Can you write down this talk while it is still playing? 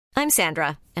I'm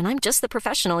Sandra, and I'm just the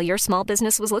professional your small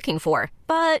business was looking for.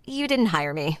 But you didn't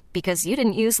hire me because you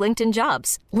didn't use LinkedIn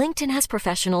Jobs. LinkedIn has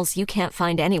professionals you can't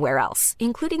find anywhere else,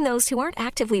 including those who aren't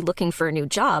actively looking for a new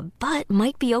job, but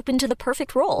might be open to the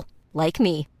perfect role, like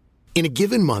me. In a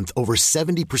given month, over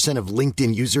 70% of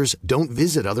LinkedIn users don't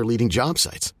visit other leading job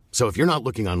sites. So if you're not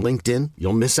looking on LinkedIn,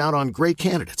 you'll miss out on great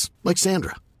candidates like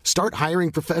Sandra. Start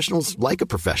hiring professionals like a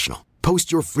professional.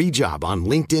 Post your free job on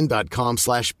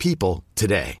linkedin.com/people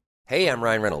today. Hey, I'm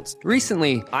Ryan Reynolds.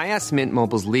 Recently, I asked Mint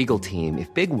Mobile's legal team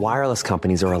if big wireless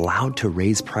companies are allowed to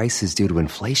raise prices due to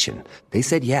inflation. They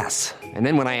said yes. And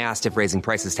then when I asked if raising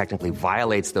prices technically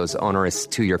violates those onerous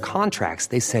two-year contracts,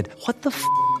 they said, "What the f***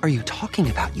 are you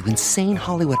talking about, you insane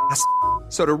Hollywood ass?"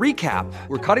 So to recap,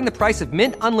 we're cutting the price of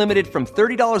Mint Unlimited from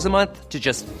 $30 a month to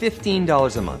just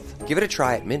 $15 a month. Give it a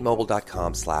try at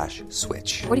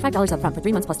mintmobile.com/switch. $45 up front for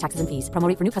 3 months plus taxes and fees. Promo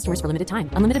rate for new customers for limited time.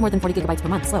 Unlimited more than 40 gigabytes per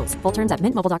month. Slows full terms at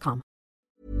mintmobile.com.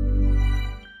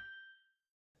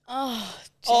 Oh,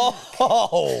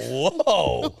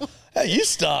 whoa. How are you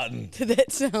starting? did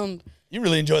that sound... You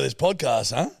really enjoy this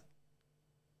podcast, huh?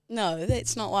 No,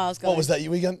 that's not why I was going. What was that?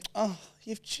 You were going,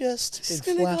 you've just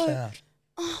been gonna flat go, out.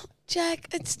 Oh, Jack,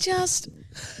 it's just,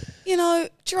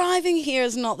 driving here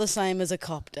is not the same as a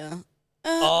copter.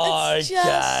 It's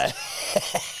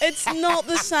not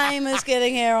the same as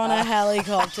getting here on a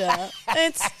helicopter.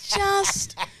 It's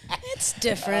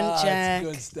different, Jack.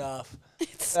 That's good stuff.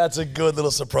 That's a good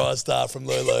little surprise start from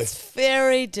Lulu. It's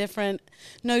very different.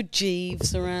 No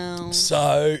Jeeves around.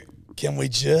 So, can we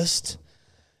just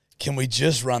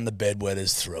run the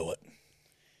bedwetters through it?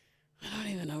 I don't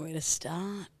even know where to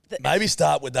start. Maybe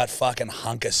start with that fucking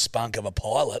hunk of spunk of a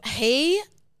pilot. He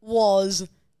was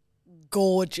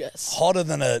gorgeous. Hotter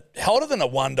than a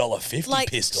 $1.50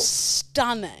 pistol.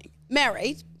 Stunning.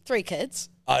 Married, 3 kids.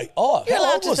 How You're old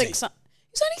allowed to was he? think he's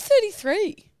only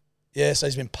 33. Yeah, so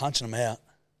he's been punching them out.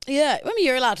 Yeah, I mean,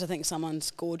 you're allowed to think someone's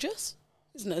gorgeous.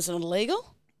 It's not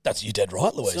illegal. You're dead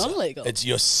right, Louisa. It's not illegal.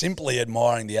 You're simply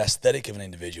admiring the aesthetic of an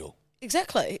individual.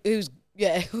 Exactly. It was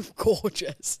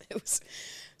gorgeous.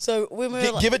 So when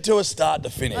we were Give it to us start to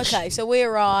finish. Okay, so we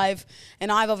arrive,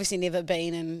 and I've obviously never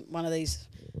been in one of these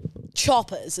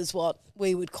choppers, is what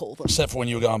we would call them. Except for when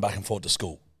you were going back and forth to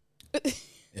school.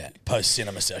 Yeah,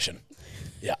 post-cinema session.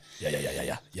 Yeah.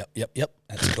 Yep.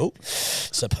 That's cool.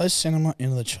 So post-cinema,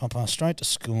 into the chopper, straight to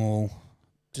school.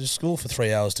 To school for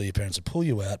 3 hours till your parents would pull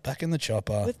you out, back in the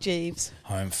chopper. With Jeeves.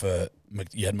 Home for,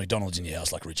 you had McDonald's in your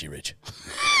house like Richie Rich.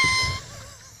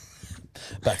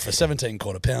 Back for 17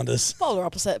 quarter pounders. Polar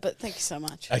opposite, but thank you so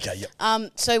much. Okay, yep.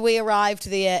 So we arrived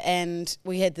there and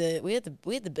we had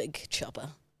the big chopper.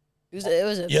 It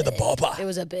was a the bopper. It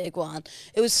was a big one.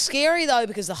 It was scary though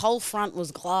because the whole front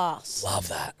was glass. Love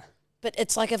that. But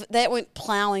it's like if that went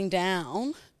ploughing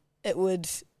down,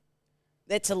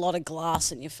 that's a lot of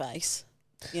glass in your face,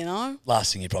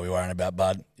 Last thing you're probably worrying about,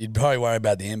 bud. You'd probably worry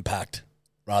about the impact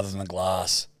rather than the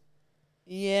glass.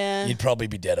 Yeah. You'd probably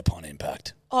be dead upon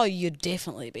impact. Oh, you'd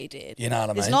definitely be dead. You know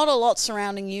what I mean? There's not a lot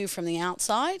surrounding you from the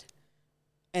outside,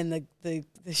 and the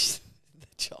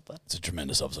chopper. It's a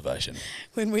tremendous observation.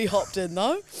 When we hopped in,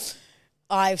 though,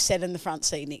 I sat in the front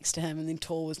seat next to him, and then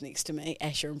Tor was next to me.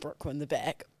 Asher and Brooke were in the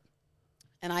back.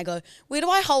 And I go, where do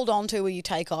I hold on to where you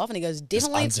take off? And he goes,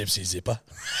 definitely. Just unzips his zipper.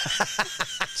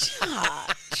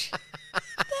 Judge.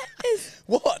 That is.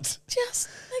 What? Just,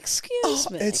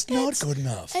 excuse me. It's not good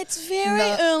enough. It's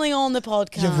very early on the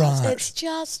podcast. You're right. It's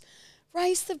just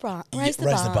raise the bar. Raise the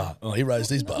bar. Oh, he raised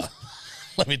his bar.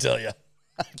 Let me tell you.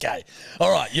 Okay.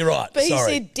 All right, you're right. But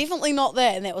Sorry. he said definitely not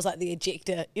that, and that was like the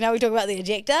ejector. We talk about the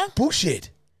ejector? Bullshit.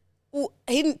 Well,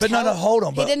 he didn't. But no, hold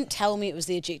on. He didn't tell me it was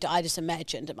the ejector. I just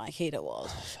imagined in my head it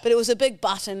was. But it was a big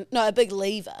button, a big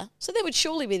lever. So that would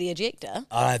surely be the ejector.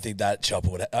 I don't think that chopper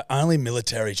would. Only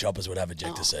military choppers would have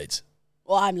ejector seats.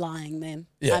 Well, I'm lying then.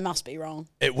 Yeah. I must be wrong.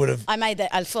 It would have. I made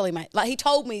that. I fully made. Like he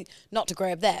told me not to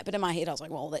grab that, but in my head I was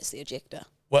like, well, that's the ejector.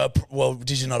 Well,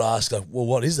 did you not ask? Well,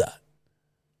 what is that?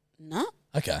 No.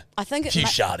 Okay. I think a few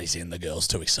shardies in. The girl's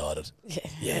too excited.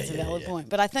 Yeah, that's a valid point.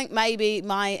 But I think maybe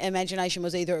my imagination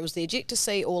was either it was the ejector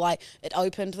seat or like it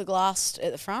opened the glass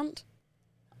at the front.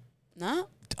 No.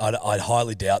 I'd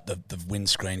highly doubt the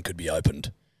windscreen could be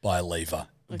opened by a lever,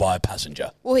 by a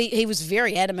passenger. Well, he was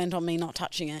very adamant on me not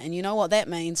touching it. And you know what that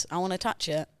means? I want to touch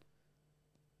it.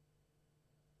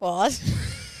 What?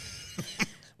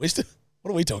 What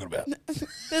are we talking about?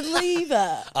 The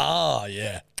lever. Oh,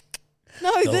 yeah.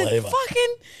 No, the lever.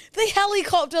 fucking, the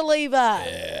helicopter lever.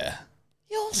 Yeah.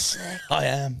 You're sick. I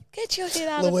am. Get your head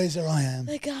out Louisa, I am. of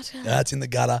the gutter. That's in the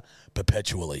gutter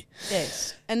perpetually.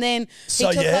 Yes. And then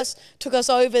So, he yeah. took us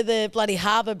over the bloody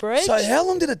harbour bridge. So how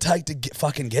long did it take to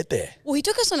fucking get there? Well, he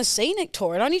took us on a scenic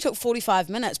tour. It only took 45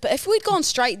 minutes. But if we'd gone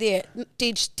straight there,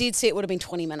 dead set, it would have been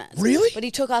 20 minutes. Really? But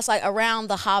he took us like around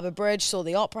the harbour bridge, saw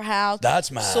the Opera House. That's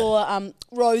mad. Saw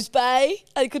Rose Bay.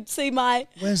 I could see my...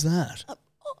 Where's that?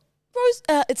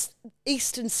 it's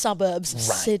eastern suburbs of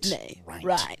Sydney.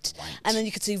 Right. And then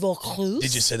you could see Vaucluse.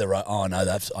 Did you see the I know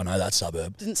that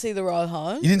suburb. Didn't see the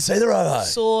Rojo. You didn't see the Rojo?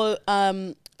 Saw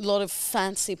a lot of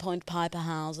fancy Point Piper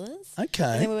houses. Okay.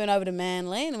 And then we went over to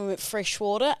Manly, and then we went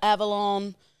Freshwater,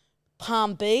 Avalon,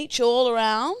 Palm Beach, all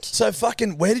around. So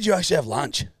fucking, where did you actually have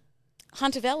lunch?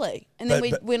 Hunter Valley. And then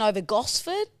we went over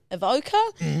Gosford, Avoca,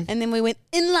 and then we went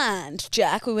inland,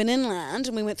 Jack. We went inland,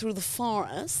 and we went through the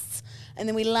forests, and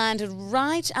then we landed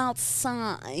right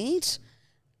outside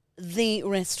the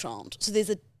restaurant. So there's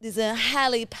a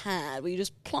helipad where you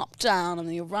just plop down and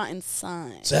then you're right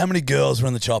inside. So how many girls were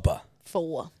in the chopper?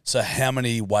 4. So how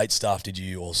many wait staff did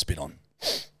you all spit on?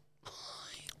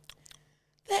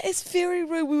 That is very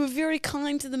rude. We were very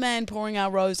kind to the man pouring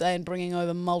our rosé and bringing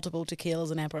over multiple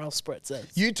tequilas and Aperol spritzers.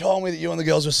 You told me that you and the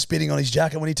girls were spitting on his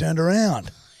jacket when he turned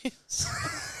around.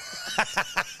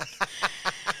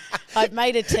 I've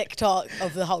made a TikTok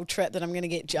of the whole trip that I'm going to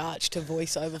get Jarch to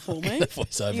voice over for me.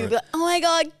 Voice over You'll it. be like, oh my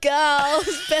God,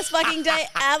 girls, best fucking day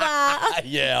ever.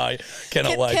 Yeah, I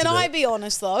cannot wait Can to I do it. be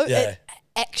honest though? Yeah. It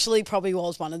actually probably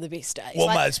was one of the best days.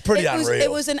 Well, mate, it's pretty unreal.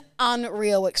 It was an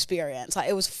unreal experience. Like,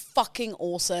 it was fucking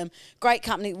awesome. Great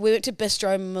company. We went to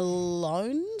Bistro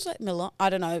Malone's. I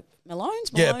don't know.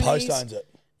 Malone's? Yeah, Maloney's? Post owns it.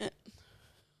 I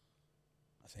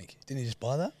think. Didn't he just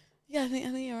buy that? Yeah, I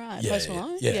think you're right. Yeah, Post yeah,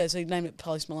 Malone? yeah. So he named it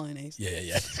Post Maloney's. Yeah.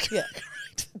 Yeah.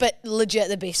 But legit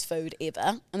the best food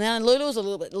ever. And then Lulu was a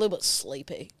little bit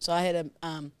sleepy. So I had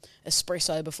a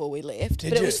espresso before we left.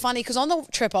 Did but it you? was funny because on the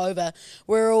trip over,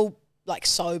 we're all like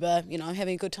sober,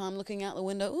 having a good time looking out the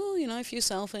window. Oh, a few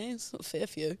selfies, a fair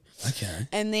few. Okay.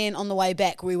 And then on the way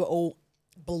back, we were all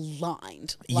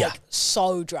blind. Yeah.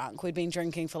 So drunk. We'd been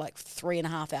drinking for like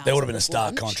 3.5 hours. There would have been a at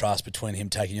stark lunch. contrast between him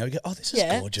taking you. Oh, this is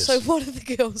gorgeous. So one of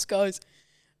the girls goes,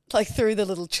 like through the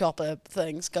little chopper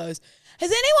things, goes,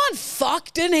 has anyone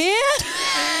fucked in here?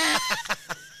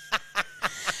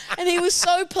 And he was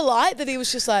so polite that he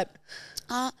was just like,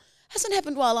 hasn't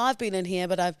happened while I've been in here,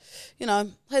 but I've,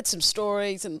 heard some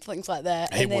stories and things like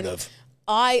that. He And then would have.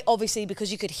 I obviously,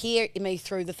 because you could hear me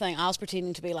through the thing, I was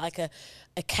pretending to be like a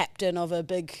captain of a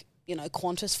big,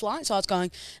 Qantas flight. So I was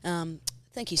going,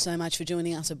 thank you so much for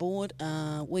joining us aboard.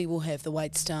 We will have the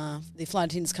wait staff, the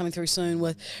flight attendants coming through soon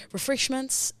with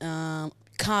refreshments,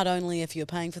 card only if you're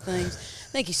paying for things.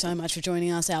 Thank you so much for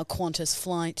joining us, our Qantas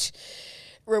flight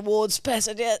rewards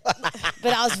passenger.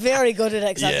 But I was very good at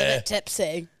it because I was a bit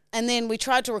tipsy. And then we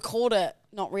tried to record it,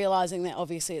 not realising that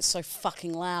obviously it's so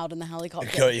fucking loud in the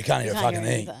helicopter. You can't hear a fucking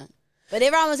thing. anything. But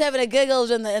everyone was having a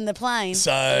giggle in the plane.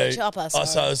 So, in the chopper,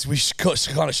 we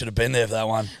kind of should have been there for that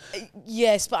one.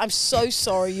 Yes, but I'm so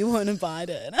sorry you weren't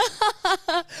invited.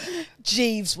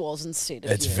 Jeeves was instead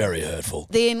of It's you. very hurtful.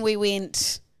 Then we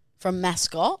went from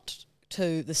Mascot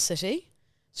to the city,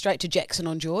 straight to Jackson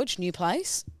on George, new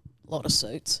place. A lot of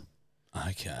suits.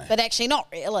 Okay. But actually not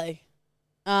really.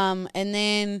 And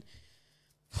then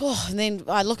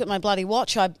I look at my bloody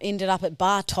watch. I ended up at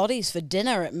Bar Toddy's for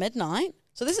dinner at midnight.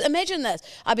 So imagine this.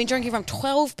 I've been drinking from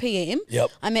 12 p.m.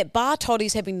 Yep. I'm at Bar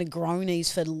Toddy's having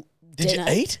Negronis for dinner. Did you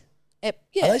eat?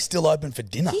 Yeah. Are they still open for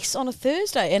dinner? Yes, on a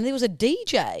Thursday. And there was a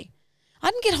DJ.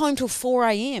 I didn't get home till 4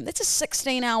 a.m. That's a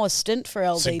 16-hour stint for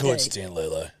LDD. It's a good stint,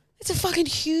 Lulu. It's a fucking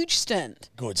huge stint.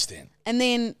 Good stint. And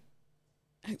then,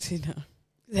 actually, no.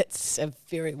 That's a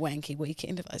very wanky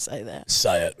weekend if I say that.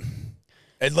 Say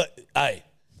it. Hey,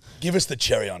 give us the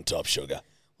cherry on top, sugar.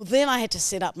 Well, then I had to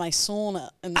set up my sauna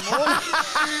in the morning.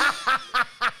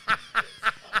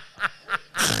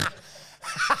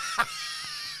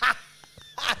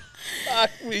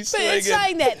 But in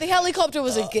saying that, the helicopter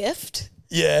was a gift.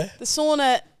 Yeah. The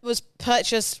sauna was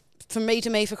purchased from me to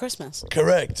me for Christmas.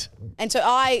 Correct. And so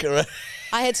I Correct.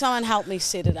 had someone help me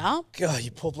set it up. God,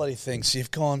 you poor bloody thing. So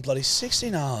you've gone bloody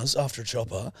 16 hours after a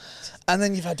chopper, and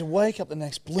then you've had to wake up the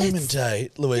next blooming day,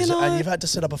 Louisa, and you've had to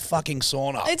set up a fucking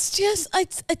sauna. It's just,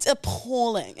 it's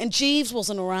appalling. And Jeeves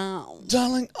wasn't around.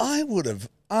 Darling, I would have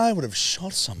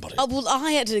shot somebody. Oh, well,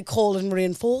 I had to call in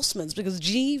reinforcements because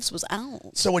Jeeves was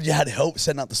out. So when you had help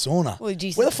setting up the sauna, Well,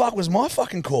 geez. where the fuck was my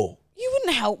fucking call? You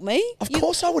wouldn't help me. Of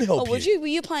course I would help Oh, would you. you? Were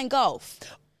you playing golf?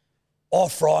 Oh,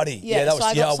 Friday. Yeah, that so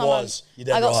was. I was. You're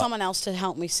dead I got right. someone else to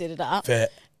help me set it up. Fair.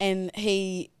 And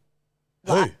he...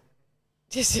 Who?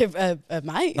 Just a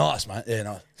mate. Nice, mate. Yeah,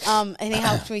 nice. And he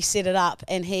helped me set it up,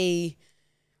 and he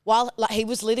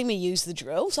was letting me use the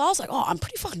drill, so I was like, "Oh, I'm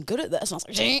pretty fucking good at this." And I was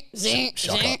like, "Zing, zing,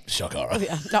 zing." Shocker.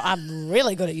 Yeah, no, I'm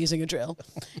really good at using a drill.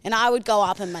 And I would go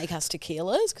up and make us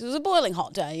tequilas because it was a boiling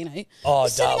hot day, you know. Oh, You're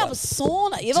setting darling. up a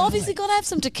sauna. You've obviously got to have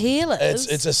some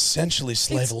tequilas. It's essentially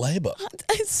slave labour.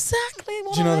 exactly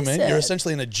what Do you know what I mean? said. You're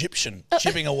essentially an Egyptian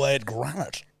chipping away at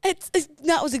granite.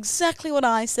 That was exactly what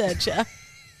I said, Jeff.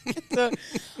 So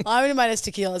I would have made us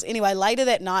tequilas. Anyway, later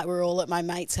that night, we were all at my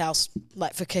mate's house,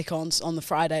 like for kick-ons on the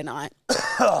Friday night.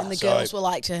 And the girls were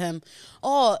like to him,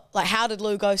 "Oh, like, how did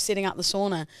Lou go setting up the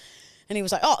sauna?" And he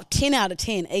was like, "Oh, 10 out of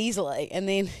 10, easily." And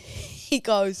then he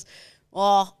goes,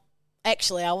 "Oh,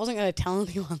 actually, I wasn't going to tell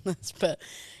anyone this, but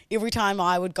every time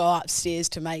I would go upstairs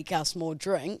to make us more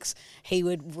drinks, he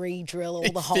would re-drill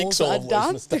all the holes all I'd of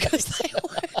done Lou's because they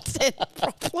weren't set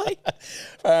properly."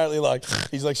 Apparently,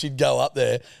 he's like, she'd go up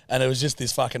there and it was just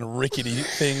this fucking rickety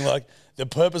thing. Like, the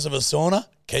purpose of a sauna,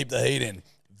 keep the heat in.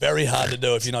 Very hard to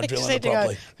do if you're not drilling it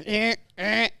properly.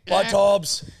 Bye,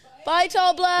 Tobbs. Bye,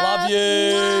 Tobler. Love you.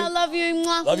 Mwah, love you.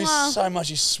 Mwah, Love you mwah. so much,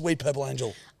 you sweet purple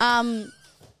angel.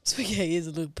 So yeah, he is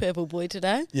a little purple boy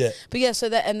today. Yeah. But yeah, so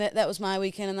that was my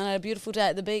weekend, and then I had a beautiful day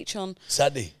at the beach on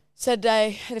Saturday.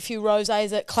 Saturday. Had a few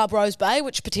rosés at Club Rose Bay,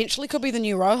 which potentially could be the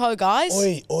new Rojo, guys.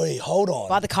 Oi, hold on.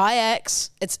 By the kayaks.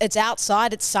 It's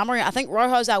outside. It's summery. I think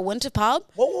Rojo's our winter pub.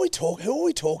 What were we talking? Who were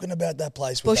we talking about that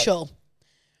place? With Bushel.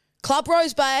 Club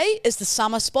Rose Bay is the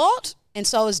summer spot, and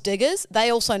so is Diggers. They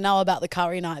also know about the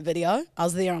Curry Night video. I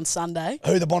was there on Sunday.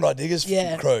 Who, the Bondi Diggers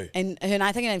crew? And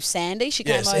I think her name's Sandy. She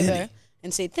Yeah, came Sandy. over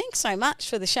and said, "Thanks so much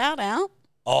for the shout out."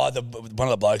 Oh, one of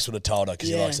the blokes would have told her because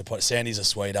he Yeah. likes to put. Sandy's a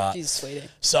sweetheart. She's a sweetie.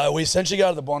 So we essentially go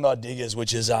to the Bondi Diggers,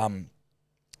 which is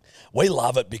we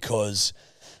love it because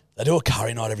they do a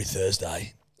curry night every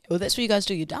Thursday, Well, that's where you guys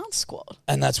do your dance squad.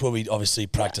 and that's where we obviously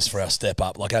practice for our step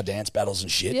up, like our dance battles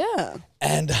and shit. Yeah.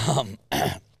 And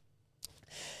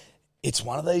it's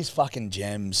one of these fucking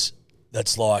gems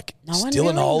that's like No one still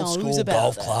an really old knows school about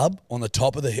golf that. club on the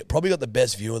top of the hill. Probably got the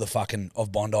best view of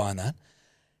of Bondi and that.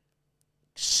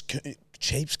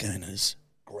 Cheap schooners,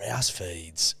 grouse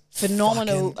feeds,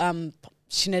 Phenomenal fucking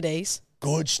schnitties.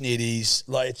 good schnitties.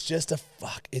 Like,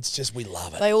 it's just we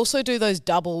love it. They also do those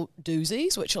double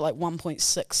doozies, which are like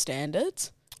 1.6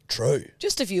 standards. True.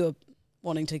 Just if you were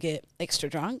wanting to get extra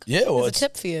drunk. Yeah, well, There's a it's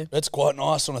tip for you. It's quite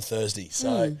nice on a Thursday.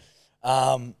 So,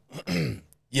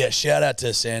 yeah, shout out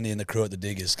to Sandy and the crew at the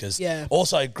Diggers because Yeah.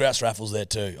 also grouse raffles there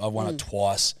too. I won it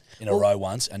twice in a row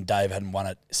once, and Dave hadn't won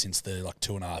it since the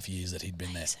 2.5 years that he'd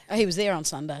been there. Oh, he was there on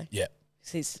Sunday. Yeah.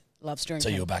 He loves drinking. So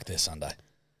you were back there Sunday.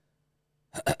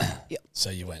 Yep. So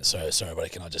you went. Sorry, buddy.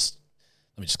 Let me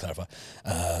just clarify.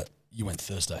 You went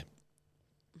Thursday,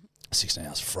 16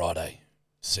 hours. Friday,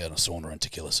 sat on a sauna and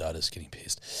tequila sodas, getting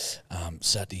pissed.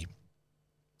 Saturday,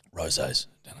 rosés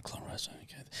down at Club Rose.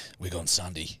 Okay. We go on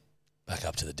Sunday, back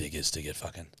up to the Diggers to get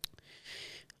fucking.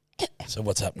 So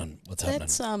what's happening?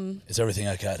 That's Is everything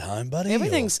okay at home, buddy?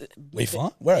 everything's Or we fine?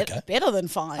 We're okay. better than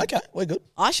fine. Okay, we're good.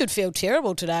 I should feel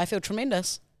terrible today. I feel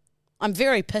tremendous. I'm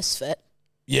very piss fit.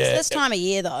 Yeah. It's this time of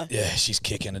year though. Yeah, she's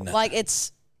kicking, isn't it? Like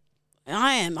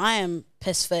I am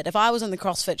piss fit. If I was in the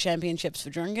CrossFit Championships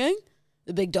for drinking,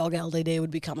 the big dog LDD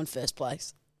would be coming first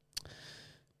place.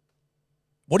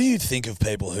 What do you think of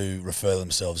people who refer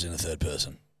themselves in a third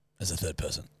person as a third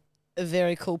person? A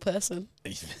very cool person.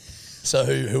 So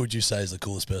who would you say is the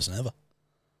coolest person ever?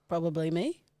 Probably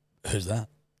me. Who's that?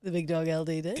 The big dog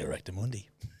LDD. Correctamundi.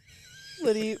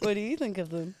 What do you think of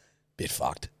them? Bit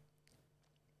fucked.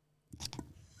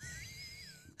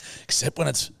 Except when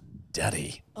it's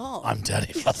daddy. Oh. I'm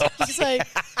daddy. Just like,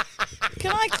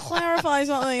 can I clarify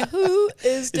something? Who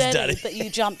is daddy, daddy. that you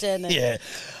jumped in and Yeah,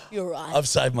 you're right. I've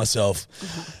saved myself.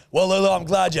 Well, Lulu, I'm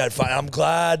glad you had fun. I'm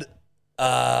glad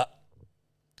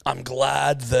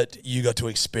that you got to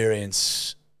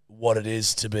experience what it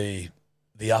is to be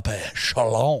the upper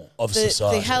echelon of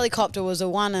society. The helicopter was a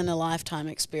one-in-a-lifetime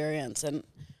experience, and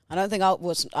I don't think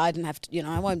I didn't have to,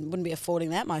 I wouldn't be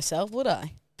affording that myself, would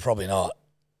I? Probably not.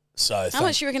 So How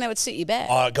much do you reckon that would set you back?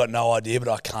 I got no idea, but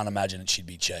I can't imagine it should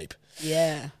be cheap.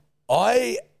 Yeah.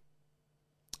 I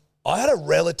had a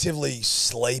relatively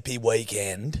sleepy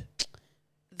weekend.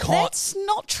 That's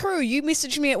not true. You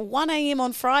messaged me at 1 a.m.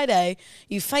 on Friday.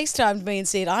 You FaceTimed me and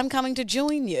said, I'm coming to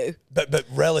join you. But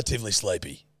relatively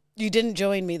sleepy. You didn't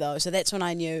join me, though, so that's when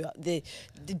I knew the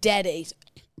daddy,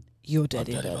 your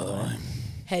daddy, by the way,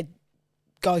 had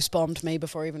ghost bombed me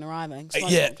before even arriving. So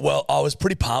Yeah, well, I was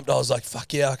pretty pumped. I was like,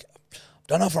 fuck yeah. I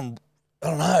don't know if I'm I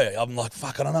don't know. I'm like,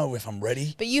 fuck, I don't know if I'm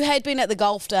ready. But you had been at the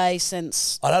golf day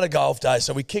since... I'd had a golf day,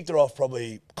 so we kicked her off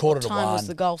probably quarter to 1. What time was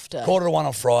the golf day? Quarter to 1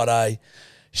 on Friday.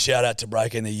 Shout out to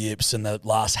Breaking the Yips and the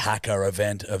last hacker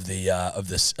event of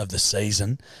the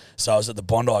season. So I was at the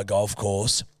Bondi Golf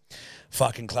Course.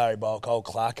 Fucking Clary Bulk, old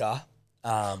Clacker.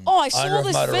 I saw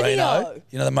this video.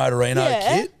 You know the Motorino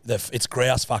Yeah. kit? It's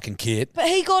grouse fucking kit. But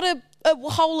he got a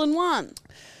hole in one.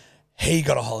 He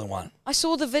got a hole in one. I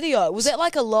saw the video. Was that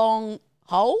like a long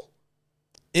hole?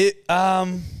 We're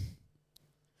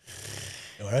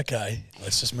okay.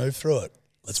 Let's just move through it.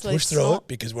 Let's push through it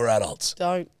because we're adults.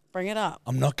 Don't bring it up.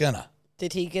 I'm not gonna.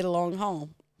 Did he get a long hole?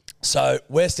 So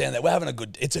we're standing there. We're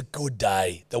having it's a good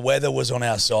day. The weather was on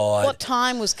our side. What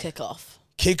time was kickoff?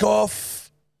 Kickoff,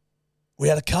 we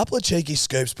had a couple of cheeky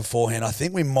scoops beforehand. I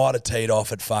think we might have teed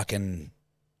off at fucking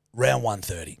round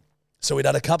 1:30. So we'd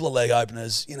had a couple of leg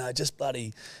openers, just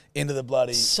bloody into the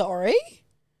bloody... Sorry?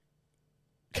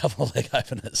 Couple of leg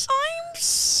openers. I'm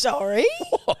sorry?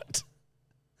 What?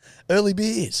 Early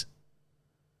beers.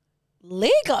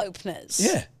 Leg openers?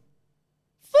 Yeah.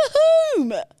 For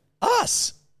whom?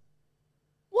 Us.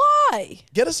 Why?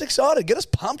 Get us excited. Get us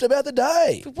pumped about the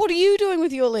day. What are you doing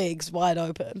with your legs wide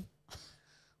open?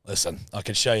 Listen, I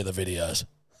can show you the videos.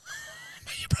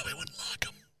 But you probably wouldn't like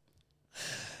them.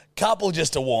 Couple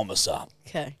just to warm us up.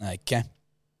 Okay. Okay.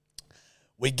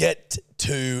 We get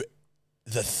to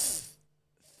the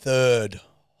third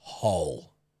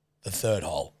hole. The third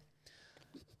hole.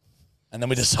 And then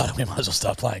we decided we might as well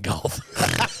start playing golf.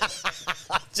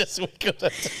 We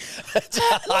couldn't.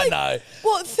 I know.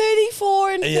 What,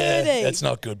 34 and 30? Yeah, that's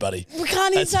not good, buddy. We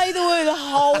can't even say the word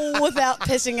hole without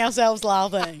pissing ourselves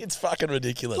laughing. It's fucking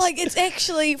ridiculous. It's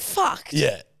actually fucked.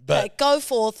 Yeah. But okay, go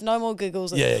forth. No more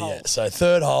giggles at the hole. Yeah. So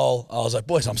third hole, I was like,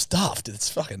 boys, I'm stuffed. It's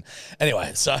fucking...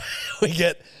 Anyway, so we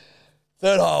get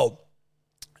third hole.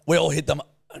 We all hit them.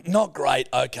 Not great.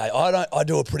 Okay. I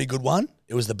do a pretty good one.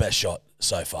 It was the best shot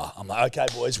so far. I'm like, okay,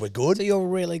 boys, we're good. So you're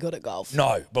really good at golf.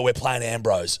 No, but we're playing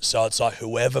Ambrose. So it's like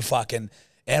whoever fucking...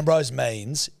 Ambrose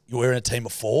means we're in a team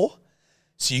of 4.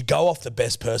 So you go off the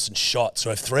best person's shot.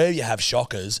 So if 3 of you have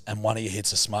shockers and one of you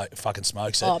hits a fucking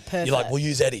smokes it, perfect. you're like, we'll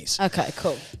use Eddie's. Okay,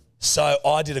 cool. So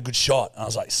I did a good shot. And I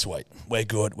was like, sweet, we're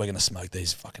good. We're going to smoke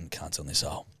these fucking cunts on this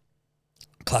hole.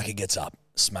 Clacker gets up,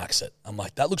 smacks it. I'm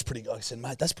like, that looks pretty good. I said,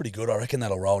 mate, that's pretty good. I reckon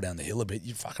that'll roll down the hill a bit.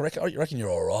 You reckon you're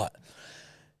all right.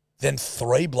 Then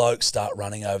 3 blokes start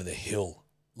running over the hill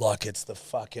like it's the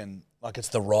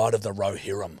ride of the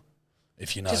Rohirrim,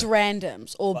 if you know. Just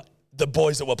randoms or... The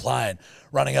boys that were playing,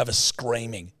 running over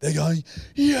screaming. They're going,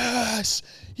 yes,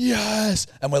 yes.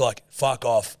 And we're like, fuck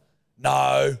off.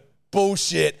 No,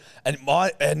 bullshit. And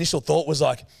my initial thought was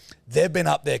like, they've been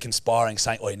up there conspiring,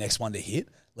 saying, oh, next one to hit,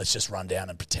 let's just run down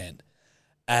and pretend.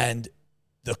 And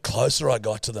the closer I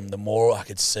got to them, the more I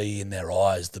could see in their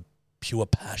eyes the pure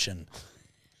passion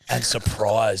and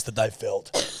surprise that they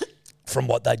felt from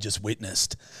what they just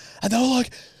witnessed. And they were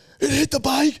like, it hit the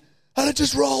bank. And it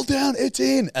just rolled down. It's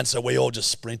in. And so we all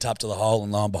just sprint up to the hole,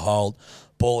 and lo and behold,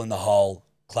 ball in the hole.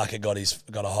 Clacker got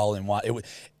a hole in one.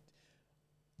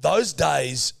 Those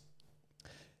days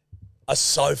are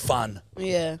so fun.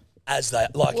 Yeah. As they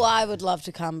like. Well, I would love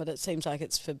to come, but it seems like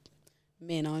it's for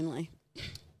men only.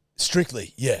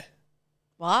 Strictly, yeah.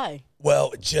 Why?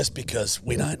 Well, just because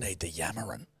we don't need the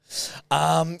yammering.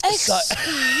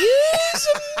 Excuse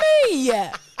me.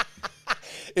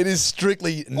 It is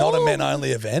strictly not a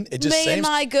men-only event. It just me seems... and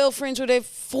my girlfriends would have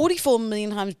 44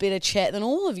 million times better chat than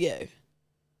all of you.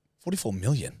 44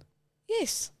 million?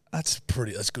 Yes. That's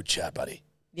good chat, buddy.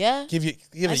 Yeah.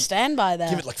 I stand by that.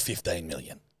 Give it like 15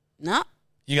 million. Nah.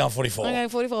 You're going 44. I'm going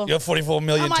 44. You're 44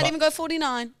 million. I might even go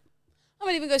 49. I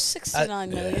might even go 69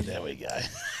 million. Yeah, there we go.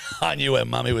 I knew where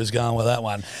Mummy was going with that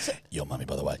one. Your Mummy,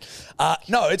 by the way.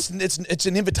 No, it's an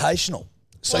invitational.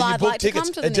 So well, you I'd book like tickets.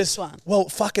 to come to the next one. Well,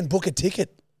 fucking book a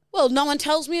ticket. Well, no one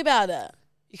tells me about it.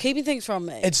 You're keeping things from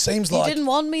me. It seems you like... You didn't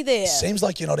want me there. Seems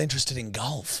like you're not interested in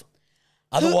golf.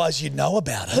 Otherwise, you'd know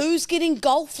about it. Who's getting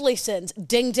golf lessons?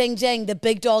 Ding, ding, ding. The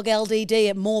big dog LDD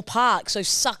at Moore Park. So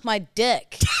suck my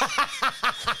dick.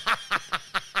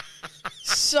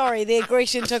 Sorry, the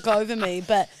aggression took over me.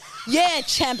 But yeah,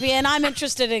 champion, I'm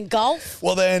interested in golf.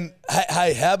 Well then,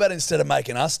 hey, how about instead of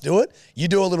making us do it, you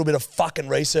do a little bit of fucking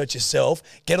research yourself,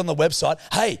 get on the website.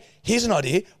 Hey, here's an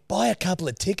idea. Buy a couple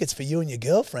of tickets for you and your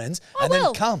girlfriends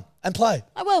then come and play.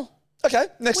 I will. Okay,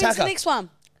 next When's hacker. the next one?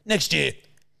 Next year.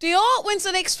 Dior, when's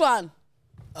the next one?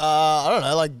 I don't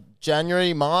know, like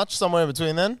January, March, somewhere in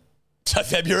between then. So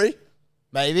February?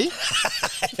 Maybe.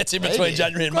 If it's in between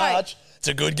January and March, it's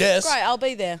a good guess. Great, I'll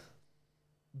be there.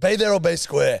 Be there or be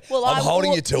square. Well, I'm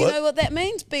holding you to it. You know what that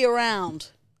means? Be around.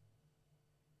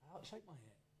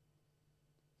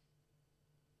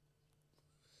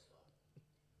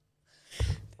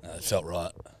 It felt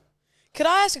right. Could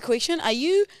I ask a question? Are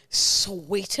you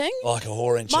sweating? Like a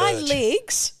whore in church. My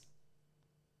legs.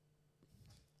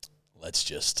 Let's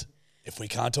just, if we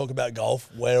can't talk about golf,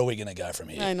 where are we going to go from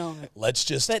here? I know. Let's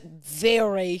just. But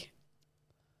very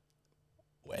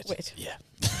Wet. Yeah.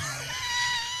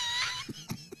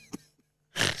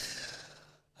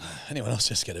 Anyone else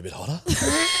just get a bit hotter?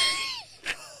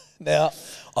 Now,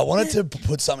 I wanted to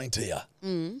put something to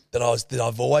you that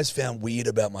I've always found weird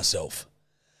about myself.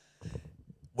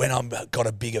 When I've got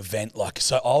a big event, we've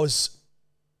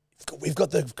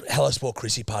got the Hello Sport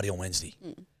Chrissy party on Wednesday.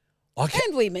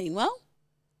 And we mean well.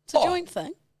 It's a joint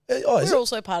thing. We're We're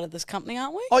also part of this company,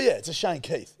 aren't we? Oh, yeah, it's a Shane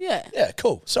Keith. Yeah. Yeah,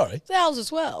 cool. Sorry. It's ours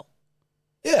as well.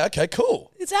 Yeah, okay,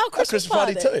 cool. It's our Christmas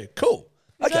party too. Cool.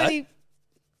 There's Okay.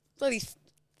 only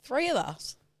 3 of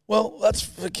us. Well,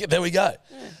 there we go.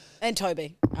 Yeah. And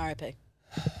Toby, R.I.P.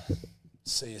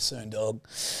 See you soon, dog.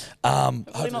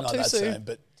 Hopefully not not too that soon. soon,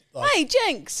 but Hey,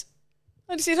 Jinx.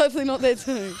 I just said hopefully not that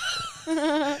soon.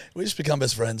 we just become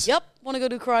best friends. Yep. Want to go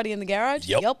do karate in the garage?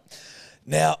 Yep.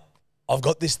 Now, I've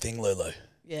got this thing, Lulu,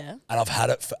 Yeah. and I've had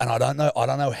it, and I don't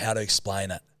know how to explain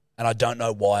it, and I don't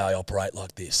know why I operate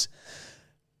like this.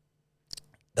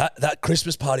 That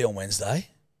Christmas party on Wednesday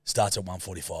starts at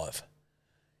 1:45.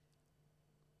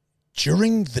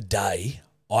 During the day,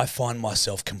 I find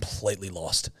myself completely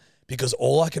lost because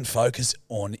all I can focus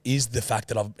on is the fact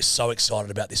that I'm so excited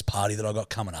about this party that I got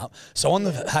coming up. So on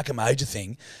the Hacker Major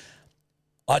thing,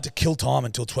 I had to kill time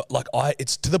until 12.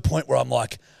 It's to the point where I'm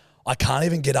like, I can't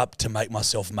even get up to make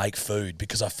myself make food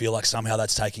because I feel like somehow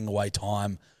that's taking away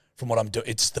time from what I'm doing.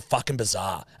 It's the fucking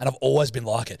bizarre. And I've always been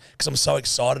like it because I'm so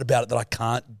excited about it that I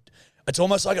can't. It's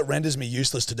almost like it renders me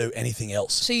useless to do anything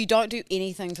else. So you don't do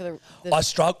anything for the I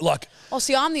struggle, Oh,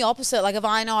 see, I'm the opposite. Like, if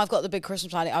I know I've got the big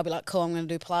Christmas party, I'll be like, cool, I'm going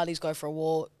to do Pilates, go for a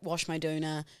walk, wash my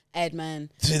doona, admin.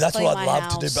 See, that's clean what I'd my love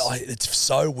to do, house. but it's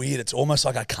so weird. It's almost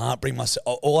like I can't bring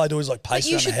myself. All I do is But pace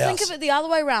you around should the house. think of it the other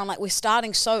way around. Like, we're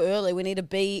starting so early, we need to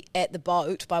be at the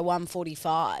boat by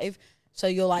 1:45. So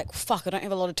you're like, fuck, I don't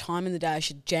have a lot of time in the day. I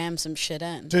should jam some shit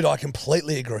in. Dude, I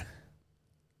completely agree.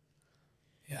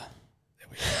 Yeah, there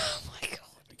we go. Oh my god.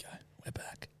 There we go. We're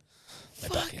back. We're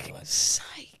back into Fuck's it.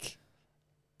 sake.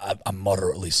 A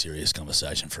moderately serious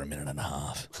conversation for a minute and a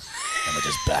half, and we're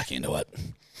just back into it.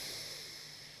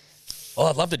 Well,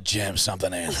 I'd love to jam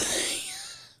something in.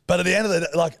 But at the end of the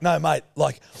day, no, mate,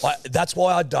 that's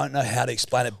why I don't know how to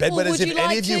explain it. Well, Bedwetters, would if you any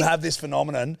like of you to- have this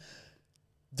phenomenon,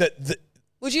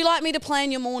 Would you like me to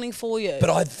plan your morning for you? but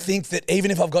I think that even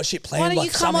if I've got shit Why planned, don't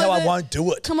you come somehow I over- won't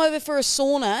do it. Come over for a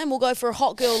sauna and we'll go for a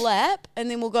hot girl lap and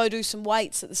then we'll go do some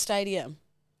weights at the stadium.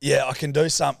 Yeah, I can do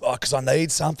something because I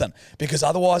need something. Because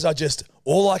otherwise,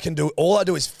 all I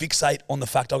do is fixate on the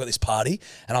fact I got this party,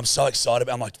 and I'm so excited.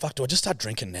 I'm like, fuck, do I just start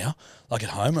drinking now, like at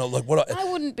home, or like what? I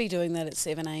wouldn't be doing that at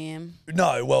 7 a.m.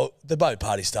 No, well, the boat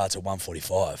party starts at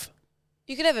 1:45.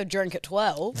 You could have a drink at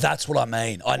 12. That's what I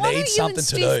mean. I Why need don't you something and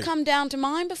to Steve do. come down to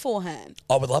mine beforehand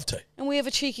I would love to. and we have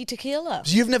a cheeky tequila?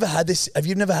 So you've never had this? Have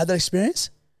you never had that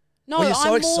experience? No, Well, you're so I'm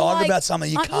more excited like, about something,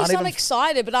 you I'm, can't yes, I'm even-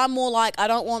 excited, but I'm more like, I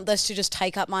don't want this to just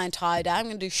take up my entire day. I'm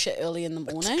going to do shit early in the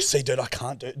morning. See, dude, I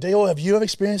can't do it. Dio, have you ever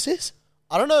experienced this?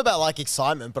 I don't know about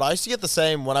excitement, but I used to get the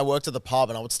same when I worked at the pub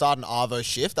and I would start an Arvo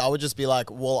shift. I would just be like,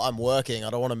 well, I'm working. I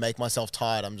don't want to make myself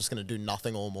tired. I'm just going to do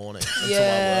nothing all morning until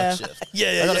Yeah. my work shift.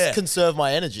 Yeah, I got to conserve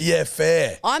my energy. Yeah,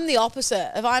 fair. I'm the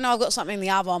opposite. If I know I've got something in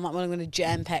the oven, I'm like, well, I'm going to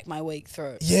jam pack my week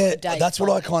through. Yeah, the day that's what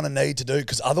full. I kind of need to do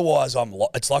because otherwise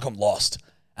it's like I'm lost.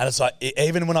 And it's like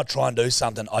even when I try and do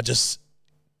something, I just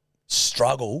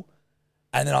struggle.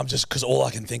 And then I'm just because all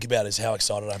I can think about is how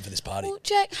excited I am for this party. Well,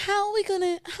 Jack, how are we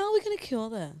gonna cure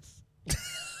this?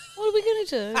 What are we gonna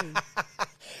do?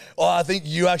 Well, I think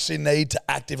you actually need to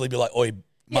actively be like, "Oi,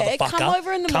 Yeah, motherfucker, come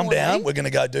over in the come down. morning. We're gonna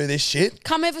go do this shit."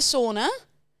 Come have a sauna,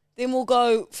 then we'll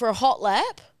go for a hot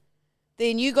lap.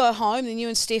 Then you go home. Then you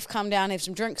and Steph come down, have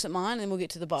some drinks at mine, and then we'll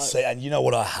get to the boat. See, and you know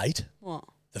what I hate? What?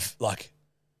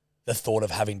 The thought of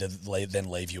having to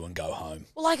leave you and go home.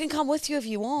 Well, I can come with you if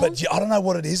you want. But I don't know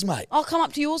what it is, mate. I'll come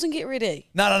up to yours and get ready.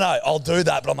 No, I'll do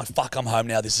that. But I'm like, fuck, I'm home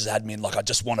now. This is admin. Like, I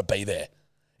just want to be there.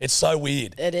 It's so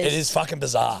weird. It is. It is fucking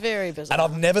bizarre. It's very bizarre.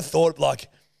 And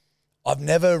I've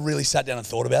never really sat down and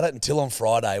thought about it until on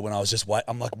Friday when I was just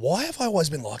I'm like, why have I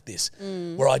always been like this?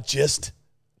 Where I just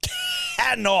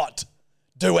cannot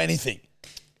do anything.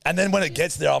 And then when it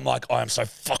gets there, I'm like, I am so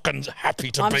fucking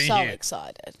happy to I'm be so here.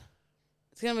 excited.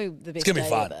 It's gonna be the best gonna be day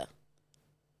fun. ever.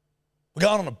 We're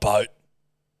going on a boat.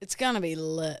 It's gonna be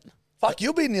lit. Fuck,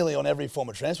 you'll be nearly on every form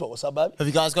of transport. What's up, babe? Have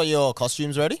you guys got your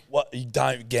costumes ready? What? You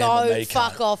don't gamble Don't me,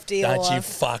 fuck cunt. off, Dior. Don't you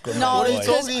fuck with me. No, What are you boy.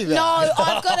 talking no, about?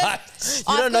 I've got a,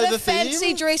 don't know a the fancy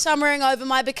theme? dress I'm wearing over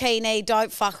my bikini.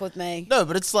 Don't fuck with me. No,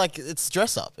 but it's like, it's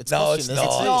dress up. It's No, costume. it's There's not. a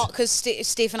It's theme. not because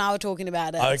Steph and I were talking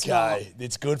about it. It's not. Okay,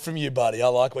 it's good from you, buddy. I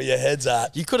like where your head's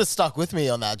at. You could have stuck with me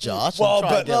on that, Josh. Well, and try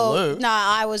but- and get Well, Lou. no,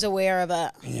 I was aware of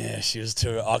it. Yeah, she was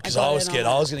too. Because I I got was in on scared.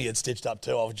 that. I was going to get stitched up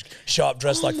too. I would show up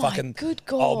dressed Oh like my fucking good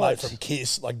old mate God. from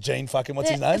Kiss, like Gene fucking, what's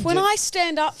his name? When Gene- I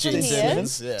stand up from Gene here,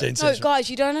 Simmons. Yeah. Gene no, Simmons. guys,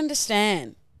 you don't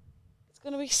understand. It's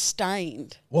going to be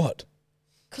stained What?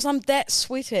 because I'm that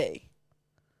sweaty.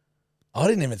 I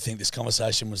didn't even think this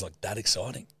conversation was like that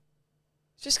exciting.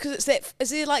 Just because it's that. Is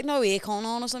there like no aircon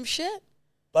on or some shit?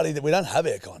 Buddy, we don't have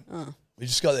aircon. Oh. We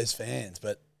just got these fans,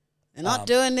 but They're not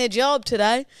doing their job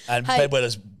today. and Hey,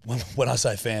 bedwetters. When I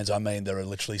say fans, I mean there are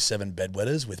literally 7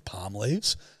 bedwetters with palm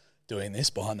leaves doing this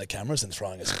behind the cameras and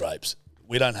throwing us grapes.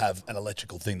 We don't have an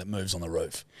electrical thing that moves on the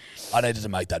roof. I needed to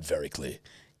make that very clear.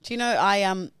 do you know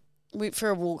I went for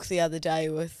a walk the other day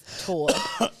with Tor,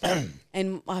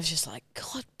 and I was just like,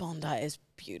 God, Bondi is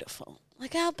beautiful.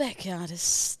 Like our backyard is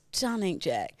stunning,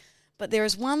 Jack. But there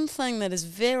is one thing that is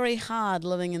very hard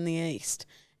living in the East,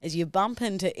 is you bump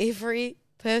into every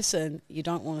person you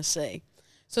don't want to see.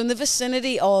 So in the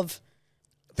vicinity of,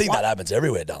 I think that happens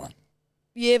everywhere, darling.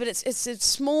 yeah, but it's a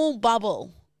small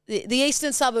bubble. The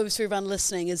eastern suburbs, for everyone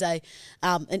listening, is an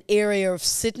area of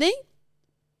Sydney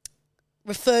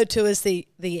referred to as the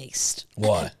East.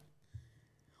 Why?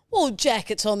 Well, Jack,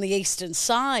 it's on the eastern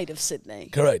side of Sydney.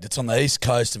 Correct. It's on the east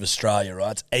coast of Australia,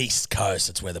 right? It's east coast.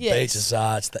 It's where the Yes. beaches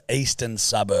are. It's the eastern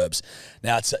suburbs.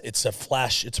 Now it's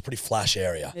a pretty flash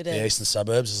area. It the is. eastern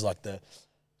suburbs is like the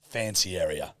fancy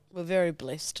area. We're very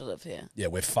blessed to live here. Yeah,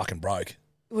 we're fucking broke.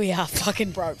 We are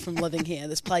fucking broke from living here.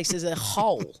 This place is a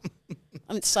hole.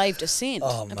 I mean, saved a cent.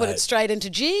 Oh, I put it mate. straight into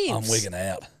Jeeves. I'm wigging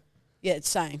out. Yeah, it's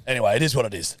same. Anyway, it is what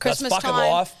it is. Christmas That's fucking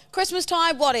time. life. Christmas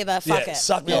time, whatever. Fuck Yeah, it.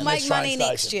 suck me We'll on make this money train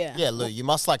next station. year. Yeah, Lou, you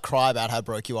must like cry about how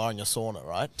broke you are in your sauna,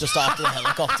 right? Just after the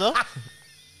helicopter.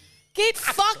 Get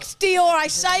fucked, Dior. I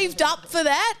saved up for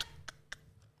that.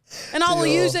 And I will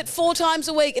Dior. use it 4 times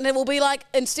a week. And it will be like,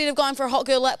 instead of going for a hot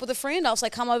girl lap with a friend, I'll say,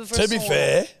 come over for a To be sauna.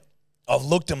 fair, I've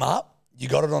looked them up. You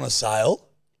got it on a sale.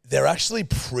 They're actually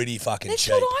pretty fucking That's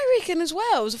cheap. what I reckon as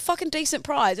well. It was a fucking decent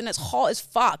price, and it's hot as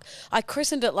fuck. I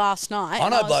christened it last night. I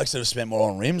and know was- blokes that have spent more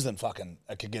on rims than fucking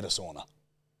could get a sauna.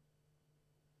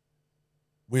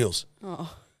 Wheels.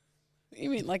 Oh, you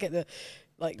mean like at the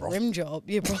rim job?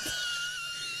 Yeah, bro.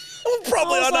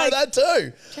 Probably I I was know like, that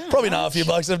too. Probably know a few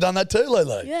blokes that have done that too,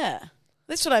 Lulu. Yeah,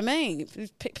 that's what I mean.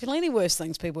 Plenty worse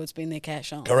things people would spend their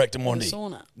cash on. Correct, than a Amundi.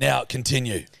 sauna. Now,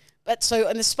 continue. But so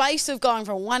in the space of going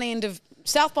from one end of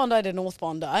South Bondi to North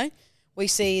Bondi, we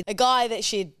see a guy that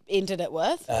she'd entered it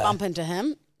with, bump into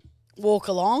him, walk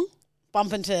along,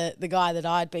 bump into the guy that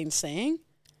I'd been seeing.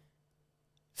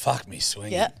 Fuck me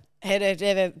swinging. Yeah. Had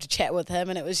a chat with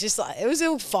him, and it was just like, it was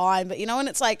all fine, but you know, when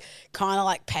it's like kind of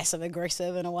like passive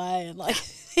aggressive in a way, and like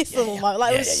these little moments,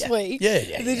 like it was sweet.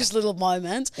 They're just little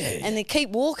moments. And they keep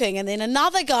walking, and then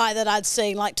another guy that I'd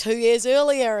seen like 2 years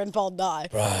earlier in Bondi.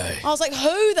 Right. I was like,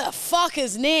 who the fuck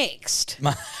is next?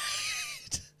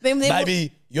 Then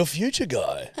Maybe your future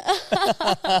guy.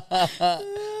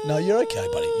 No, you're okay,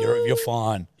 buddy. You're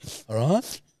fine. All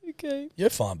right? Okay. You're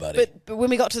fine, buddy. But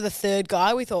when we got to the third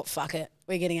guy, we thought, fuck it,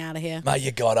 we're getting out of here. Mate,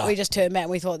 you gotta. We just turned back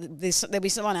and we thought there'd be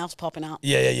someone else popping up.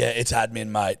 Yeah. It's admin,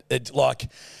 mate.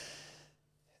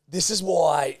 This is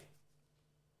why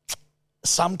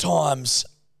sometimes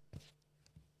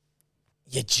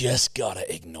you just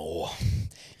gotta ignore.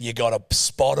 You gotta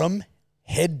spot them,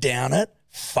 head down it,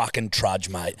 fucking trudge,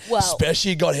 mate. Well-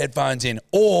 Especially you got headphones in.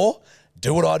 Or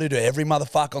do what I do to every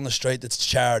motherfucker on the street that's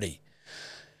charity.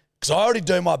 Because I already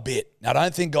do my bit. Now,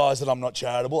 don't think, guys, that I'm not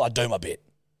charitable. I do my bit.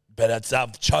 But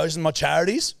I've chosen my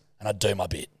charities and I do my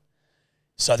bit.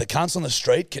 So the cunts on the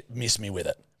street miss me with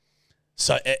it.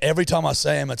 So every time I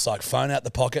see him, it's like phone out the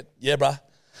pocket. Yeah, bruh.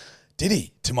 Did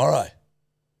he? Tomorrow.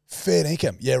 Fair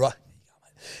income. Yeah, right.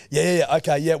 Yeah.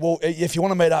 Okay, yeah. Well, if you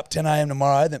want to meet up 10 a.m.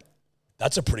 tomorrow, then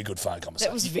that's a pretty good phone conversation.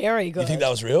 That was very good. You think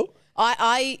that was real?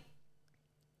 I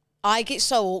get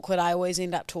so awkward. I always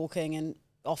end up talking and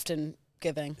often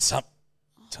giving. Oh,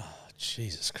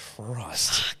 Jesus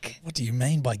Christ. Fuck. What do you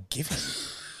mean by giving?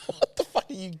 What the fuck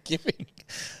are you giving?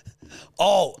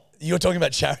 Oh, you're talking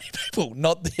about charity people,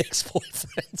 not the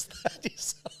ex-boyfriends. That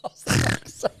is,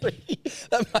 sorry.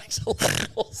 That makes a lot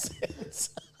more sense.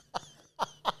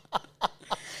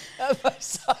 That makes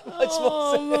so much makes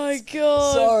more sense. Oh my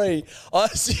God. Sorry. I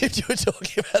assumed you were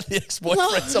talking about the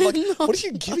ex-boyfriends. I'm like, No. what are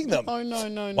you giving them? Oh,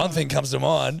 no. One thing comes to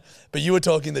mind, but you were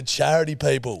talking the charity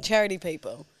people. Charity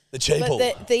people. The cheaple.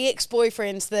 But the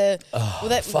ex-boyfriends, they fuck, weren't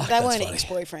that's funny.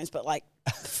 ex-boyfriends, but like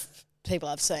people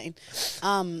I've seen.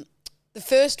 The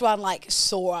first one like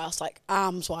saw us like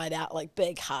arms wide out, like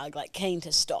big hug, like keen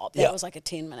to stop. That Yeah. was like a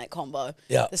 10-minute combo.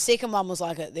 Yeah. The second one was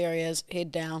like, there he is, head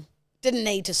down. Didn't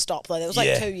need to stop though. That was like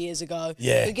Yeah. 2 years ago.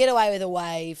 Yeah. You get away with a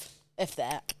wave, if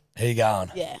that. How you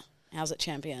going? Yeah. How's it,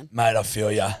 champion? Mate, I feel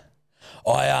ya.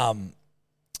 I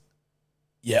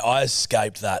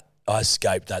escaped that. I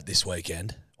escaped that this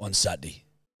weekend on Saturday.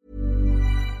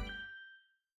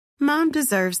 Mom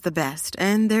deserves the best,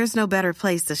 and there's no better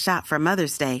place to shop for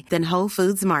Mother's Day than Whole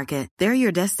Foods Market. They're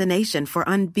your destination for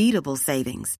unbeatable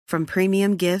savings, from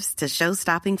premium gifts to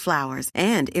show-stopping flowers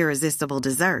and irresistible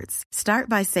desserts. Start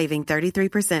by saving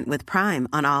 33% with Prime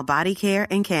on all body care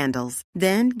and candles.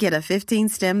 Then get a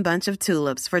 15-stem bunch of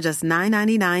tulips for just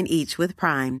 $9.99 each with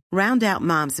Prime. Round out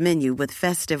Mom's menu with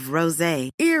festive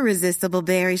rosé, irresistible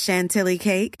berry chantilly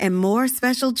cake, and more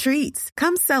special treats.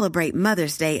 Come celebrate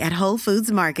Mother's Day at Whole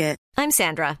Foods Market. I'm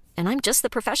Sandra, and I'm just the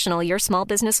professional your small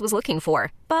business was looking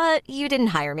for. But you didn't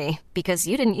hire me because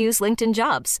you didn't use LinkedIn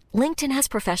Jobs. LinkedIn has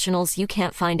professionals you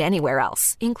can't find anywhere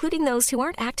else, including those who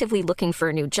aren't actively looking for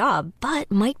a new job, but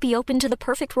might be open to the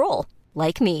perfect role,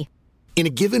 like me. In a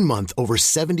given month, over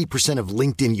 70% of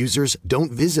LinkedIn users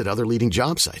don't visit other leading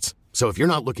job sites. So if you're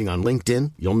not looking on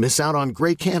LinkedIn, you'll miss out on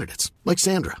great candidates like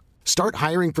Sandra. Start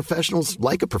hiring professionals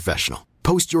like a professional.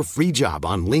 Post your free job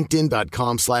on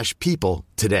linkedin.com/people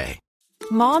today.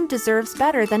 Mom deserves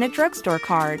better than a drugstore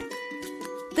card.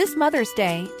 This Mother's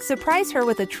Day, surprise her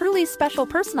with a truly special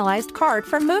personalized card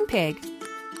from Moonpig.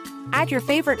 Add your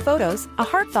favorite photos, a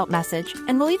heartfelt message,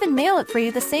 and we'll even mail it for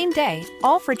you the same day,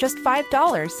 all for just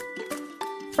 $5.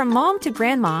 From mom to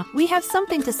grandma, we have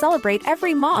something to celebrate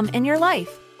every mom in your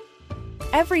life.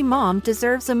 Every mom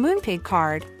deserves a Moonpig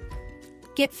card.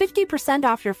 Get 50%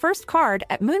 off your first card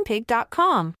at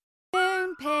moonpig.com.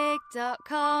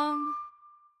 Moonpig.com.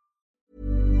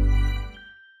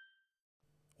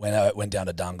 Went down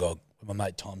to Dungog with my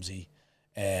mate Tomsy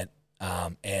and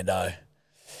Ando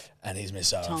and his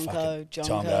miss Tongo,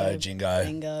 Tongo, Jingo,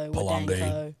 Bingo, Palongi,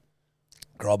 Wadanko,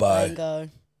 Grobbo, Bango.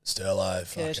 Sterlo,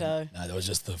 Curto. no, there was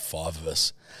just the five of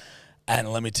us.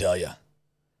 And let me tell you,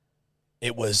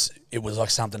 it was like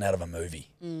something out of a movie.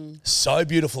 So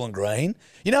beautiful and green.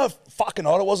 You know how fucking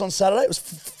hot it was on Saturday? It was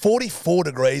 44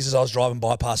 degrees as I was driving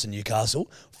by past Newcastle.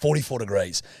 44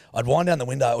 degrees. I'd wind down the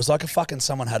window. It was like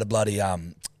someone had a bloody I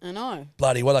know.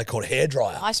 what are they called,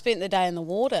 hairdryer. I spent the day in the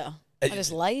water. I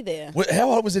just lay there.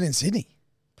 How hot was it in Sydney?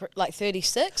 Like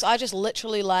 36. I just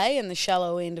literally lay in the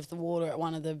shallow end of the water at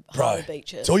one of the harbour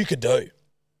beaches. It's all you could do.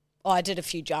 Oh, I did a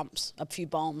few jumps, a few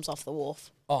bombs off the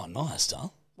wharf. Oh, nice,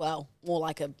 Dal. Well, more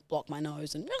like a block my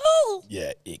nose and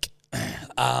Yeah, ick.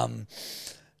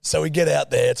 So we get out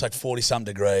there, it's like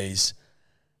 40-something degrees.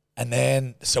 And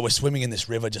then, so we're swimming in this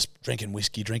river, just drinking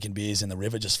whiskey, drinking beers in the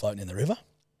river, just floating in the river.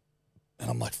 And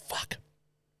I'm like, fuck,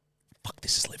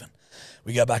 this is living.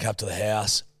 We go back up to the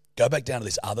house, go back down to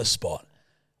this other spot.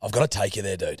 I've got to take you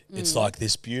there, dude. It's like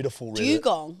this beautiful river.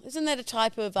 dugong. Isn't that a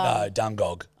type of... No,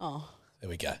 Dungog. Oh. There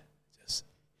we go.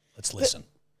 Let's listen.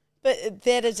 But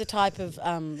that is a type of,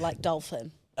 like,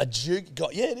 dolphin. A dugong,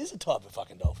 yeah, it is a type of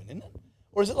fucking dolphin, isn't it?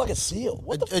 Or is it like a seal?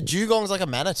 What A dugong's like a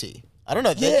manatee. I don't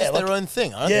know. They're just their own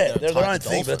thing. I don't Yeah, think they're they're their a own type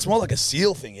of thing, but it's dolphin. more like a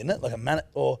seal thing, isn't it? Like a manat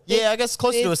or... Yeah, I guess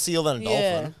closer to a seal than a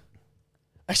dolphin.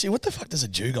 Actually, what the fuck does a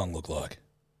dugong look like?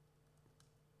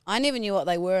 I never knew what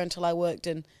they were until I worked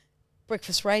in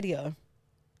breakfast radio.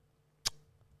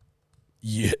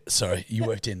 Yeah, sorry, you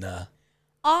worked in...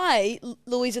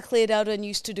 Louisa Claire Dowden,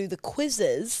 used to do the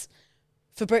quizzes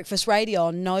for breakfast radio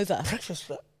on Nova.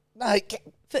 No,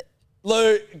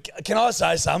 Lou, can I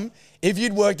say something? If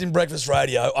you'd worked in breakfast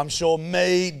radio, I'm sure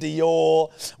me, Dior,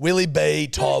 Willie B,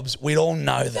 Tobbs, we'd all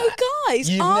know that. No, guys,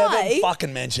 You've never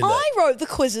fucking mentioned it. I wrote the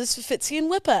quizzes for Fitzy and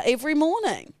Whipper every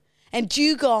morning, and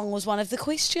dugong was one of the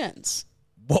questions.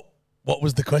 What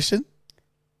was the question?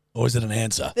 Or was it an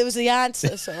answer? There was the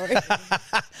answer, sorry.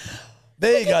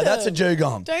 There you go, that's a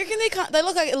dugong. Don't you reckon they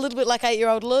look like a little bit like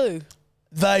 8-year-old Lou?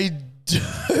 They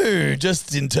do,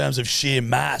 just in terms of sheer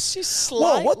mass. Just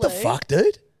Whoa, what the slightly. fuck,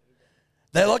 dude?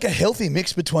 They're like a healthy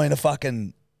mix between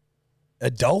a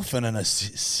dolphin and a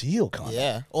seal, kind of.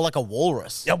 Yeah, or like a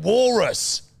walrus. A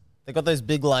walrus. They got those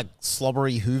big, like,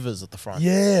 slobbery hoovers at the front.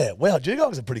 Yeah. Wow,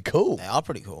 dugongs are pretty cool. They are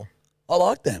pretty cool. I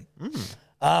like them.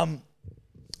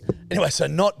 Anyway, so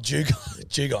not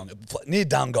dugong, near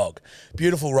Dungog.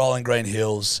 Beautiful rolling green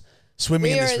hills,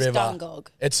 swimming Where in this is river. Dungog?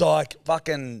 It's like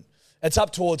fucking It's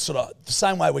up towards sort of the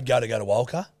same way we'd go to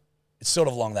Walker. It's sort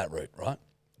of along that route, right?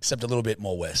 Except a little bit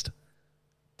more west.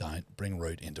 Don't bring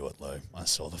route into it, Lou. I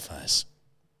saw the face.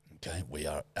 Okay, we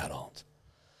are adults.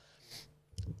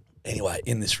 Anyway,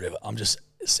 in this river,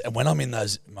 when I'm in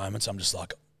those moments, I'm just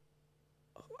like,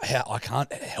 I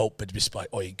can't help but just be like,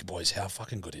 oh, boys, how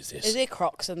fucking good is this? Is there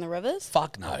crocs in the rivers?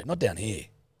 Fuck no, not down here.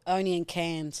 Only in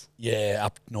Cairns. Yeah,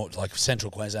 up north, like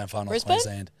central Queensland, far north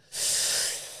Brisbane?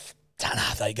 Queensland. Don't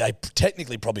know. They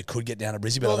technically probably could get down to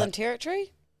Brisbane. Northern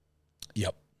Territory?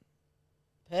 Yep.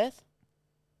 Perth?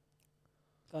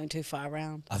 Going too far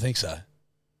around. I think so.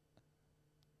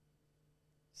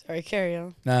 Sorry, carry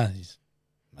on. No,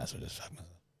 might as well just fuck myself.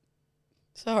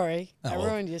 Sorry, Oh, I well,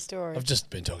 ruined your story. I've just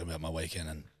been talking about my weekend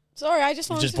and Sorry, I just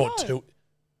you wanted just to brought know.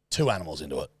 two animals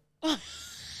into it.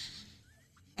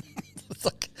 It's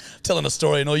like telling a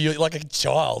story and all you like a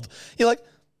child. You're like,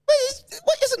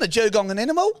 isn't a dugong an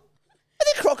animal? Are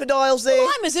there crocodiles there?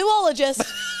 I'm a zoologist.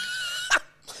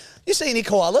 You see any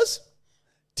koalas?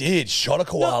 Did shot a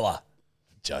koala.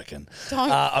 Joking.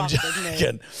 Don't I'm fuck with me.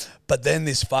 joking. But then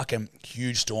this fucking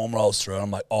huge storm rolls through, and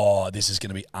I'm like, oh, this is going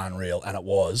to be unreal. And it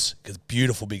was, because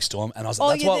beautiful big storm. And I was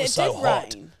like, that's why it was so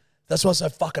hot. Rain. That's why it's so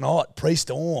fucking hot.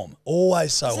 Pre-storm.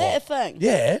 Always so hot. Is that a thing?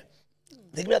 Yeah.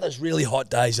 Think about those really hot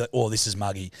days. Like, oh, this is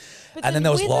muggy. But And then the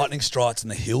there was weather- lightning strikes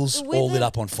and the hills the all lit weather-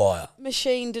 up on fire.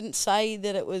 Machine didn't say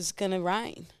that it was going to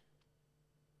rain.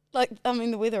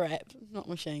 The weather app, not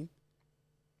machine.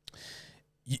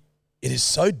 It is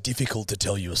so difficult to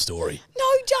tell you a story No,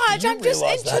 Judge, Did you I'm just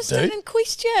realise that, interested dude? in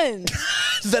questions.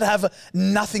 that have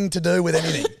nothing to do with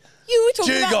anything. You were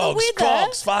talking about the Dugongs, weather.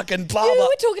 crocs, fucking blah, You blah.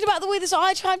 were talking about the weather, so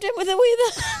I chimed in with the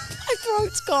weather. My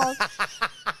throat's gone.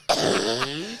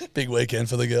 Big weekend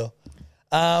for the girl.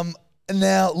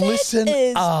 Now, listen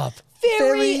is up.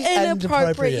 Very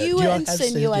inappropriate. You Do were have to-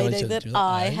 insinuating do that you-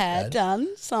 I had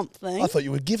done something. I thought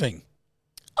you were giving.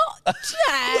 Oh,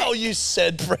 Jack. Well, you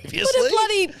said previously. Put a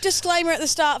bloody disclaimer at the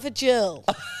start for Jill.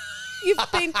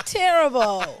 You've been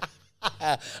terrible.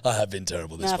 I have been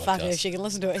terrible this Nah, podcast. fuck her. She can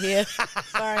listen to it here.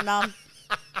 Sorry, Mum.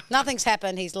 Nothing's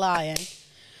happened. He's lying.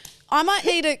 I might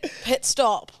need a pit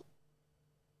stop.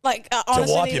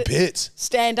 Honestly, wipe need your to pits.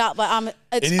 Stand up.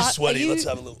 It is sweaty. Let's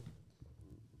have a little.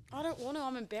 I don't want to.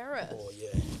 I'm embarrassed. Oh,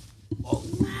 yeah. Oh.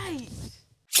 Mate.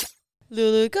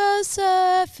 Lulu goes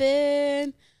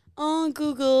surfing on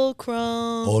Google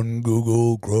Chrome. On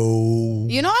Google Chrome.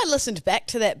 You know, I listened back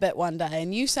to that bit one day,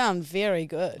 and you sound very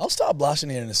good. I'll start blushing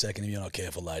here in a second if you're not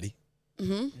careful, lady.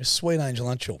 Mm-hmm. You're a sweet angel,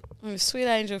 aren't you? I'm a sweet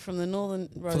angel from the northern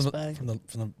Rose Bay. From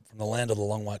the land of the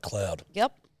long white cloud.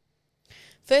 Yep.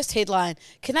 First headline: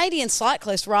 Canadian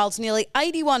cyclist rides nearly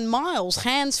 81 miles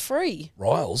hands-free.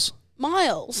 Riles?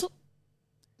 Miles?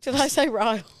 Did I say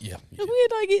Ryle? Yeah. Where'd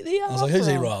I get the I was like, who's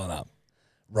he from? riling up?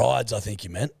 Rides, I think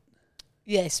you meant.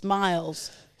 Yes,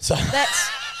 miles. So That's.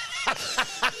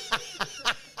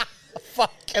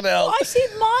 fucking hell. I said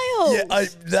miles. Yeah,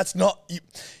 that's not.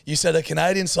 You said a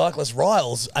Canadian cyclist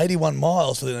riles 81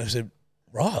 miles. So then I said,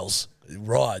 riles?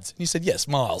 Rides. And you said, yes,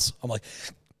 miles. I'm like,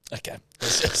 okay.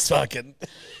 Let's just fucking.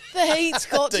 The heat's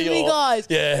got to Do me, your- guys.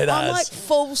 Yeah, it I'm has. like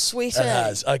full sweating. It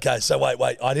has. Okay, so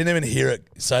wait. I didn't even hear it.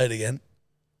 Say it again.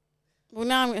 Well,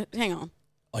 now I'm. Hang on.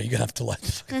 Oh, you're going to have to like.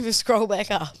 I'm going to scroll back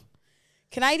up.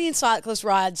 Canadian cyclist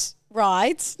rides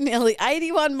nearly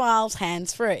 81 miles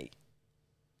hands-free.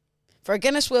 For a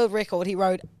Guinness World Record, he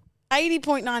rode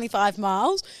 80.95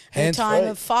 miles in a time Hands-free.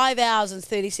 of 5 hours and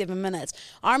 37 minutes.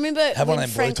 I remember Have one when of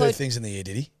them Franco Bluetooth things in the ear,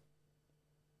 did he?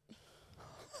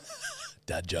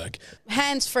 Dad joke.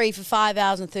 hands-free for 5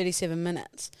 hours and 37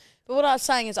 minutes. But what I was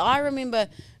saying is I remember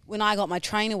when I got my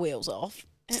trainer wheels off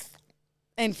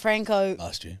and Franco...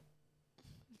 Last year.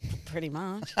 Pretty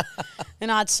much.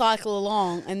 And I'd cycle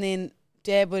along, and then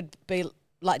Dad would be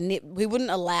like, he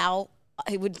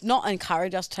would not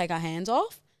encourage us to take our hands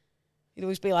off. He'd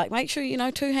always be like, make sure,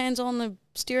 2 hands on the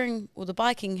steering or the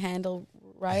biking handle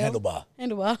rail.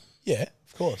 Handlebar. Yeah,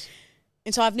 of course.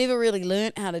 And so I've never really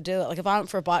learnt how to do it. Like if I went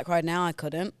for a bike ride now, I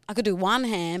couldn't. I could do one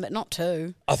hand, but not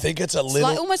 2. I think it's It's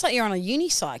almost like you're on a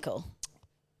unicycle.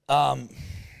 I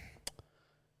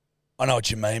know what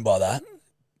you mean by that.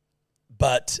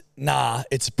 But nah,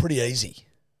 it's pretty easy.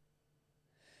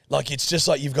 Like it's just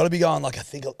like you've got to be going like I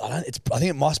think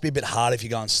it must be a bit hard if you're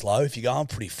going slow. If you're going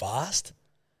pretty fast,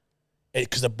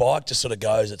 because the bike just sort of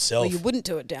goes itself. Well, you wouldn't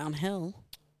do it downhill,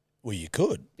 Well, you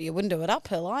could. but you wouldn't do it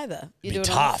uphill either. You It'd do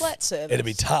be it on a tough. flat surface. It'd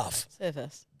be tough.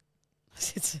 Surface. I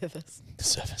said surface.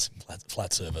 Service,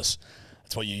 flat service.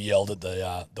 That's what you yelled at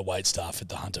the wait staff at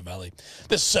the Hunter Valley.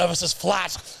 This service is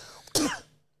flat.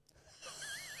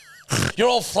 You're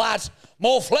all flat.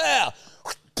 More flair.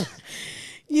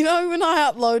 You know when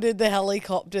I uploaded the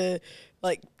helicopter,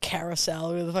 like, carousel, or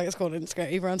whatever the fuck it's called on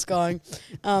Instagram, everyone's going,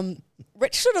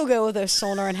 Richard will go with her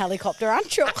sauna and helicopter,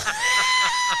 aren't you?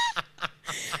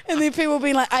 And then people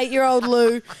being like, 8-year-old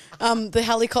Lou, the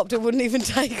helicopter wouldn't even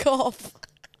take off.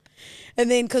 And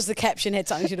then, because the caption had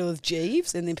something to do with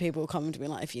Jeeves, and then people were coming to me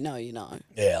like, if you know, you know.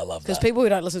 Yeah, I love that. Because people who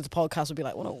don't listen to the podcast will be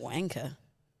like, what a wanker.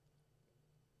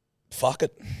 Fuck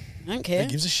it. I don't care. Who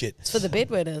gives a shit? It's for the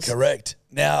bedwetters. Correct.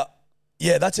 Now,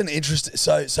 yeah, that's an interest.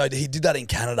 So he did that in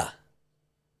Canada.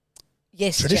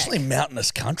 Yes, Traditionally Jack.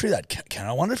 mountainous country, that Canada.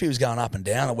 I wonder if he was going up and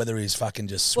down or whether he was fucking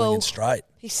just swinging straight.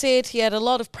 He said he had a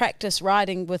lot of practice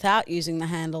riding without using the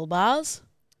handlebars.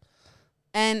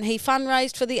 And he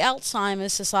fundraised for the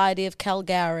Alzheimer's Society of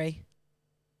Calgary.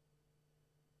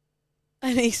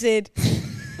 And he said,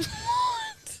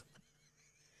 what?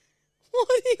 What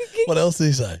are you getting? What else did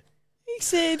he say? He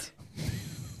said,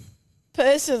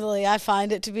 personally, I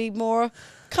find it to be more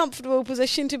comfortable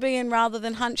position to be in rather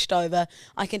than hunched over.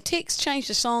 I can text, change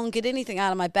the song, get anything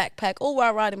out of my backpack, all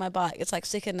while riding my bike. It's like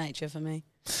second nature for me.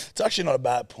 It's actually not a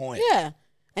bad point. Yeah.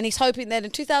 And he's hoping that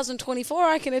in 2024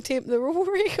 I can attempt the world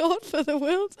record for the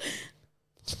world's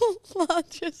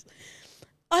largest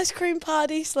ice cream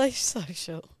party /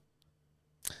 social.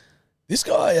 This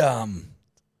guy, I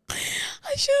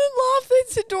shouldn't laugh,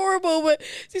 that's adorable, but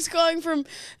just going from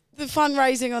the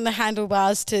fundraising on the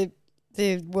handlebars to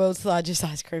the world's largest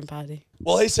ice cream party.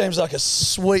 well, he seems like a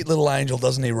sweet little angel,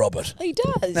 doesn't he, Robert? He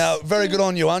does. Now, very good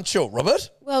on you, aren't you, Robert?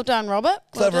 Well done, Robert.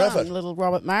 Clever well done, effort. little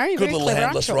Robert Murray. Good Very little clever,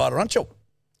 handless aren't you? rider, aren't you?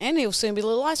 And he'll soon be a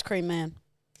little ice cream man.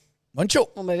 Aren't you?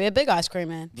 Or maybe a big ice cream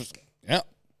man. Yeah.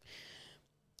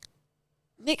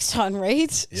 Next one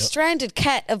reads, Yep. Stranded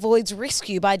cat avoids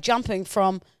rescue by jumping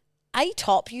from a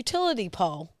top utility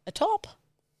pole. A top?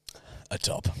 A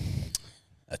top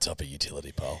of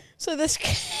utility pole. So this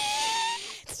cat...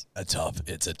 It's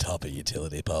a top of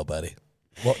utility pole, buddy.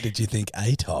 What did you think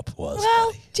a top was, Well,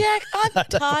 buddy? Jack, I'm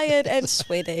tired and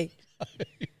sweaty.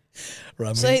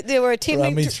 Run So me, they were run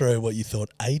attempting me to... through what you thought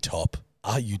a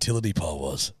utility pole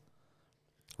was.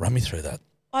 Run me through that.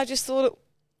 I just thought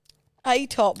a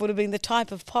top would have been the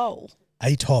type of pole.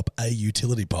 A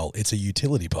utility pole. It's a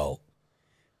utility pole.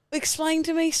 Explain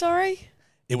to me, sorry?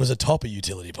 It was a top of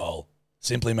utility pole,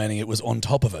 simply meaning it was on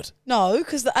top of it. No,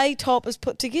 because the a top is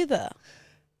put together.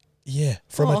 Yeah,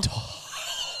 from Oh. a top.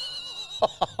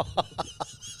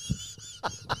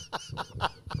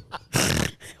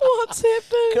 What's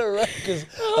happened? Correct, because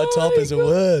Oh a top my is a God.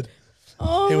 word.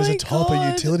 Oh It was my a top God.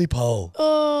 of utility pole.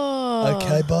 Oh.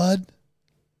 Okay, bud.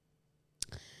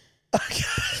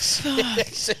 Okay.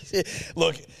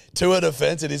 Look, to her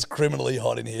defence, it is criminally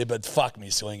hot in here, but fuck me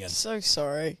swinging. So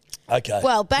sorry. Okay.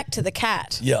 Well, back to the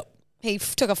cat. Yep. He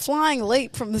took a flying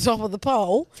leap from the top of the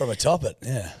pole, From atop it,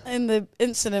 yeah. and the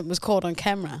incident was caught on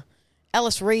camera.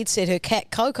 Alice Reed said her cat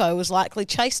Coco was likely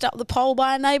chased up the pole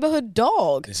by a neighbourhood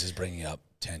dog, This is bringing up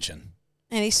tension.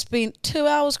 and he spent 2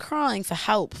 hours crying for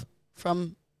help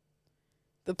from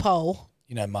the pole.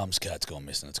 You know, Mum's cat's gone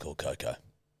missing. It's called Coco.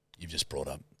 You've just brought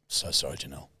up. So sorry,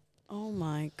 Janelle. Oh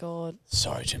my God.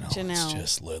 Sorry, Janelle. Janelle. It's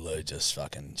just Lulu just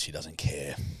fucking, she doesn't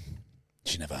care.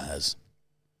 She never has.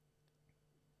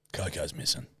 Coco's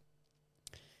missing.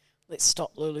 Let's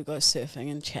stop Lulu go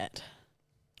surfing and chat.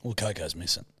 Well, Coco's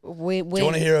missing. When, Do you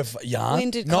want to hear a yarn?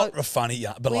 when did Not Co- a funny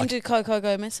yarn, but when like did Coco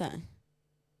go missing?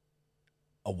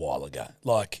 a while ago.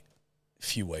 Like a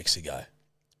few weeks ago.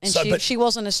 And So, but- she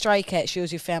wasn't a stray cat. She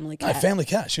was your family No, cat. family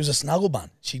cat. She was a snuggle bun.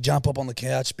 She'd jump up on the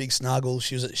couch, big snuggle.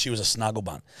 She was a snuggle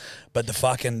bun. But the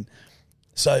fucking...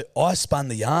 So I spun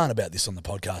the yarn about this on the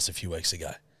podcast a few weeks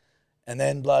ago. And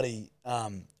then bloody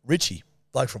Richie,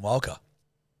 bloke from Walker,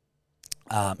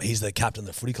 he's the captain of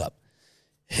the footy club.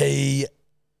 He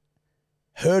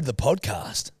heard the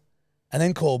podcast and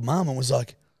then called Mum and was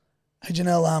like, hey,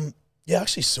 Janelle, you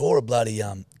actually saw a bloody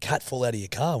cat fall out of your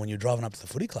car when you were driving up to the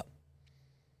footy club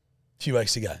a few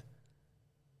weeks ago.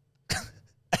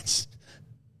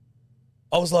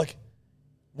 I was like,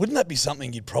 wouldn't that be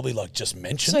something you'd probably like just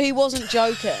mention? So he wasn't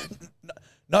joking.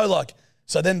 No, like,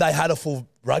 so then they had a full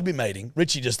rugby meeting.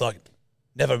 Richie just like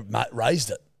never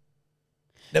raised it.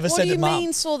 Never What said do you to Mum.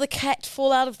 mean saw the cat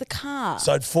fall out of the car?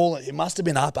 So it'd fallen, it must have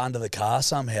been up under the car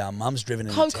somehow. Mum's driven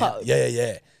into Coco. town.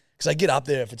 Yeah. Because they get up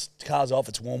there, if it's car's off,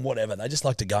 it's warm, whatever. They just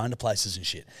like to go into places and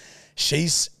shit.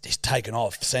 She's taken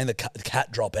off, seen the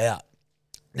cat drop out.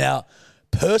 Now,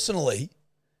 personally,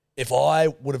 if I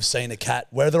would have seen a cat,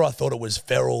 whether I thought it was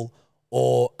feral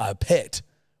or a pet,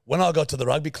 when I got to the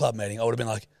rugby club meeting, I would have been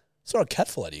like, saw a cat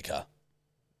fall out of your car.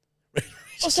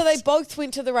 Oh, so they both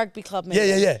went to the rugby club meeting?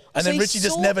 Yeah. Oh, And so then he Richie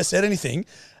just saw- never said anything.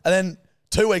 And then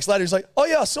 2 weeks later, he's like, oh,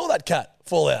 yeah, I saw that cat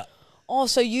fall out. Oh,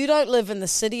 so you don't live in the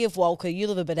city of Walker. You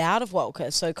live a bit out of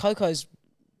Walker. So Coco's,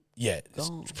 Yeah,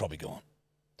 it's probably gone.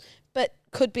 but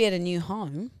could be at a new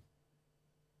home.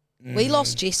 We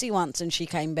lost Jessie once and she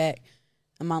came back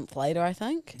a month later, I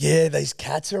think. Yeah, these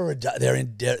cats are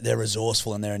they're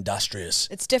resourceful and they're industrious.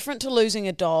 It's different to losing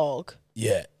a dog.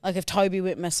 Yeah, Like if Toby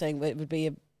went missing, it would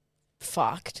be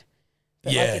fucked.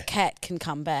 But Yeah. like a cat can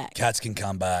come back. cats can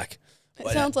come back. It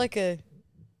sounds like a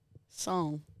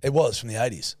song. It was from the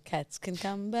 80s. Cats can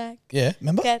come back. Yeah,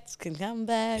 remember? Cats can come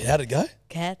back. How'd it go?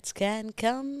 Cats can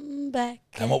come back.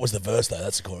 And what was the verse though?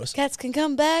 That's the chorus. Cats can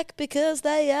come back because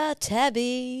they are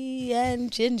Tabby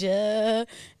and Ginger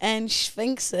and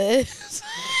Sphinxes.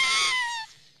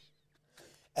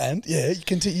 And yeah, you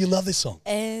continue. You love this song.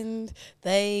 And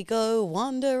they go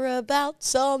wander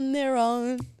about on their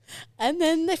own. And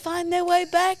then they find their way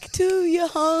back to your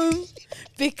home.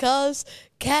 Because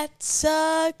cats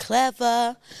are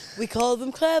clever. We call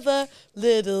them clever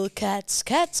little cats.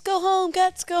 Cats go home,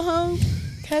 cats go home.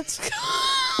 Cats go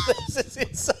home. This is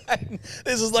insane.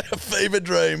 This is like a fever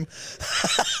dream.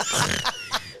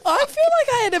 I feel like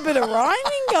I had a bit of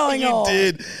rhyming going on. You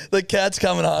did. The cats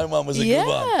coming home one was a good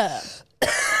one. Yeah.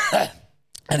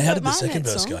 And how did the Mine second had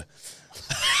verse some. go?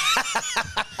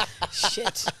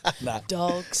 Shit. Nah.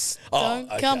 Dogs Oh,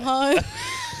 don't come okay. home.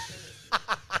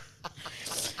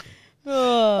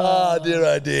 Oh dear,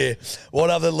 oh dear. What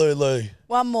other Lulu?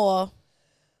 One more.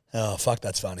 Oh fuck,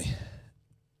 that's funny.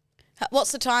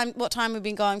 What's the time? What time we've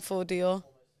been going for, Dior?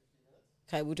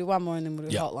 Okay, we'll do one more and then we'll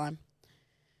do Yep. hotline.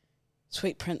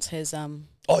 Sweet Prince has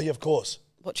Oh yeah, of course.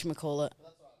 whatchamacallit.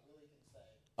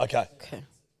 Okay. Okay.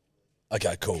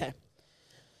 Okay, cool. Okay.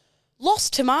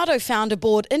 Lost tomato found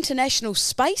aboard International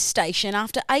Space Station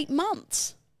after 8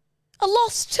 months. A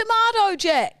lost tomato,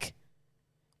 Jack.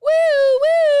 Woo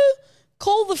woo.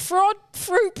 Call the fruit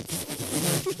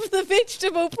the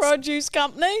vegetable produce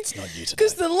company. It's not you today.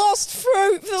 Because the lost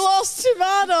fruit, the lost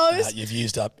tomatoes. You've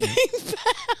used up.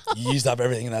 You used up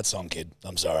everything in that song, kid.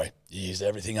 I'm sorry. You used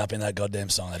everything up in that goddamn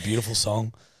song. That beautiful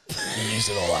song. You used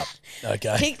it all up.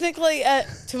 Okay. Technically, a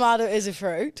tomato is a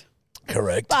fruit.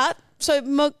 Correct. But, so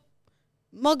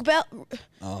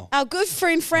our good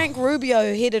friend Frank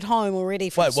Rubio headed home already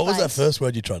from Wait, what was that space. first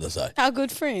word you tried to say? Our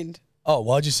good friend. Oh,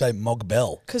 why'd you say Mog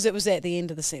Bell? Because it was at the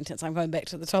end of the sentence. I'm going back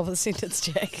to the top of the sentence,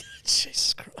 Jack.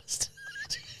 Jesus Christ.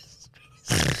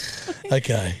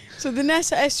 Okay. So the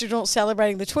NASA astronauts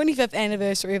celebrating the 25th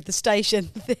anniversary of the station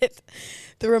that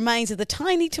the remains of the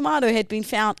tiny tomato had been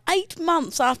found 8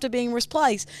 months after being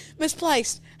misplaced.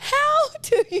 How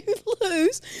do you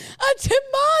lose a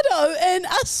tomato in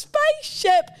a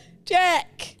spaceship,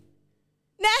 Jack?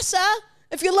 NASA,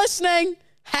 if you're listening,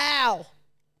 how?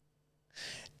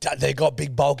 They got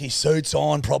big bulky suits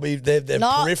on, probably their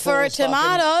Not peripheral for a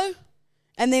tomato.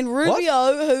 And then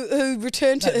Rubio, who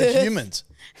returned to Earth. the humans.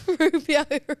 Rubio,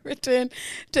 who returned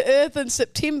to Earth in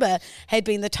September, had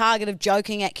been the target of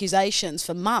joking accusations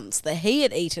for months that he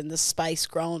had eaten the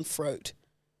space-grown fruit.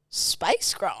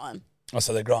 Space-grown? Oh,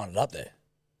 so they're growing it up there.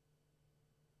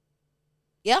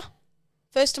 Yeah.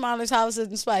 First tomatoes harvested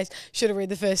in space. Should have read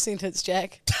the first sentence,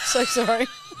 Jack. So sorry.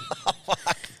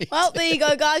 Well, there you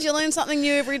go, guys. You learn something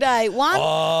new every day.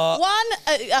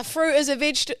 A fruit is a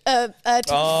vegetable.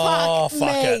 fuck me.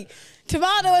 it.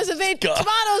 Tomato is a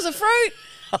Tomato is a fruit,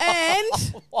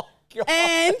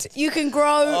 and you can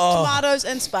grow tomatoes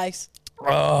in space.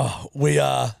 Oh, we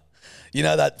are. You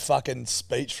know that fucking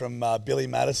speech from Billy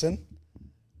Madison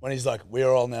when he's like,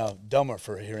 "We're all now dumber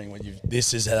for hearing what you."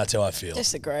 That's how I feel.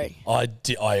 Disagree. I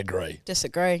agree.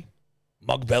 Disagree.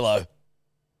 Mogbello.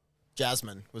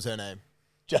 Jasmine was her name.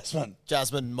 Jasmine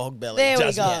Mogbelly. There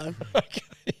Jasmine. we go.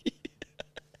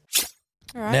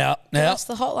 All right. Now, That's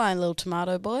the hotline, little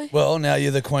tomato boy. well, now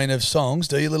you're the queen of songs.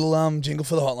 Do your little jingle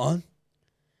for the hotline.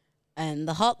 And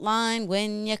the hotline,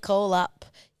 when you call up,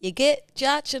 you get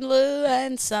Josh and Lou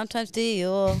and sometimes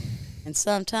Dior and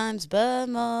sometimes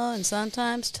Burma and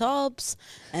sometimes Tobbs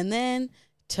and then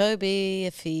Toby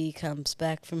if he comes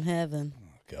back from heaven.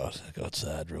 God, I got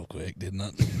sad real quick, didn't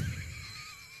it?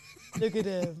 Look at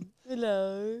him.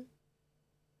 Hello.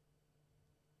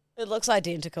 It looks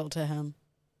identical to him.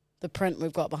 The print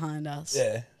we've got behind us.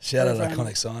 Yeah. Shout out Everyone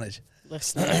iconic signage.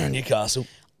 listening. Newcastle.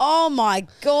 Oh my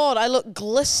God, I look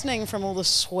glistening from all the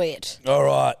sweat. All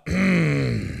right.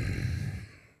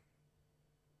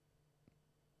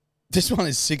 This one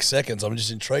is 6 seconds. I'm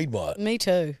just intrigued by it. Me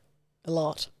too. A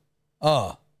lot.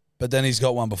 Oh, but then he's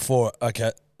got one before.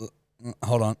 Okay.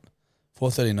 Hold on.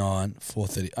 4:39,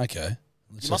 4:30. Okay.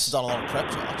 You must have done a lot of prep,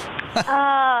 Josh.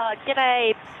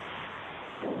 G'day.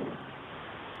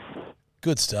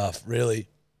 Good stuff, really.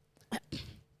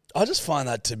 I just find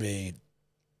that to be...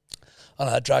 I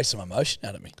don't know, that dragged some emotion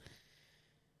out of me.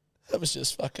 That was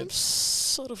just fucking...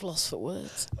 Sort of lost for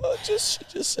words. She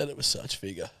just said it with such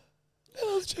vigour. That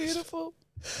was beautiful.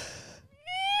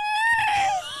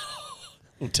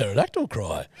 Little pterodactyl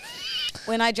cry.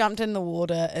 When I jumped in the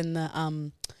water in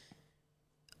the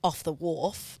off the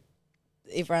wharf,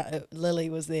 Lily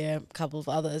was there, a couple of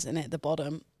others, and at the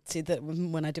bottom said that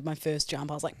when I did my first jump,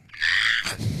 I was like,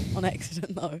 on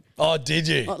accident though. Oh, did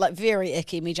you? Like very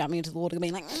icky, me jumping into the water,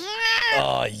 being like,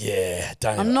 oh yeah.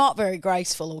 I'm not very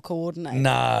graceful or coordinated.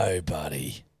 No,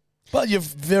 buddy. But you're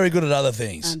very good at other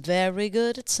things. I'm very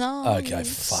good at songs. Okay,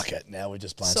 fuck it. Now we're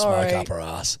just blowing smoke up her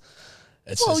ass.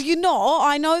 You're not.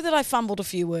 I know that I fumbled a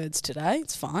few words today.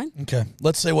 It's fine. Okay,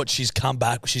 let's see what she's come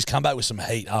back. She's come back with some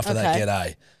heat after that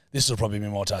g'day. This will probably be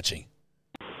more touching.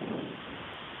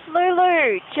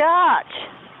 Lulu, Judge,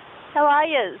 how are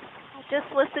you? I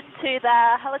just listened to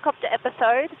the helicopter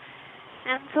episode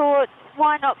and thought,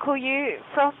 why not call you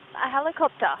from a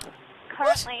helicopter?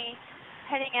 Currently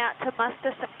heading out to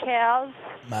muster some cows.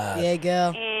 Mad. Yeah,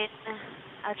 girl. In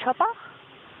a chopper.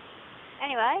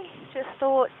 Anyway, just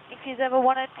thought if you've ever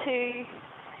wanted to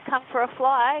come for a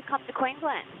fly, come to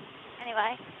Queensland.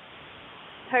 Anyway,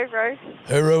 hooroo.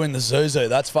 Hooroo in the Zuzu.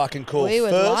 That's fucking cool. We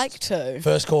would like to.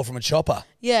 First call from a chopper.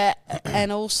 Yeah,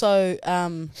 and also,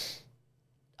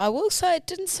 I will say it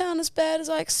didn't sound as bad as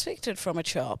I expected from a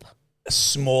chop.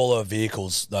 Smaller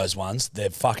vehicles, those ones,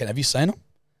 they're fucking, have you seen them?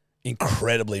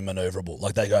 Incredibly manoeuvrable.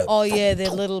 Like they go... Oh, yeah, they're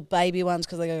little baby ones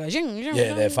because they go... Zing, zing, yeah,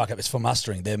 zing. they're fucking... It's for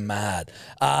mustering. They're mad.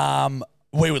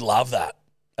 We would love that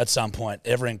at some point.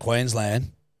 Ever in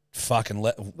Queensland, fucking...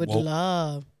 Would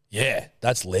love. Yeah,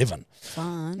 that's living.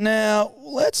 Fun. Now,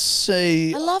 let's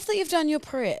see. I love that you've done your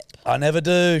prep. I never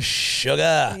do.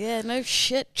 Sugar. Yeah, no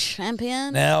shit,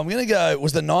 champion. Now, I'm going to go...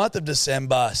 Was the 9th of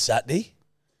December Saturday?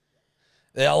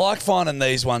 Yeah, I like finding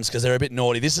these ones because they're a bit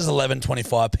naughty. This is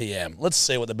 11:25 p.m. Let's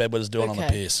see what the bedwetter's doing on the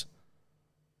piss.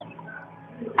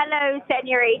 Hello,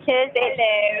 senoritas.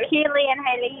 It's Keely and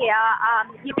Haley here.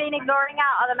 You've been ignoring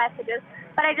our other messages,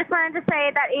 but I just wanted to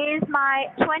say that it is my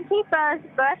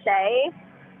 21st birthday,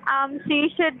 so you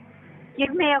should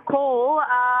give me a call,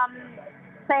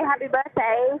 say happy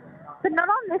birthday, but not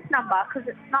on this number because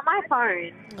it's not my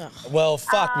phone. Well,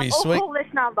 fuck me, sweet. Or call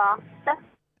this number.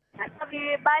 I love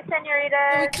you. Bye,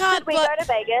 senorita. We can't, should we go to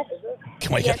Vegas?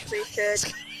 Can we yes, we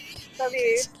should. Love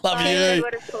you. Love Bye. you.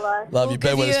 Bedwetters for life. Love you. We'll give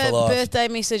Bedwetters you for a life. birthday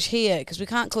message here because we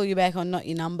can't call you back on not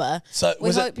your number. So we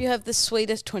was hope you have the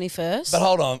sweetest 21st. But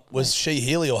hold on, was she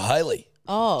Healy or Haley?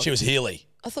 Oh. She was Healy.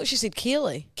 I thought she said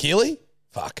Keely. Keely?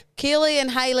 Fuck. Keely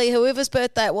and Haley, whoever's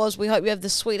birthday it was, we hope you have the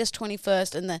sweetest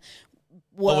 21st in the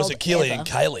world. Or was it Keely ever. and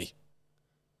Kaylee?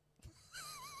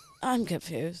 I'm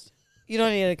confused. You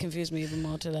don't need to confuse me even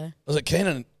more today. Was it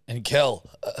Keenan and Kel?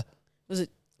 Was it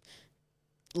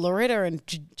Loretta and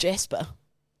Jasper?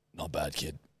 Not bad,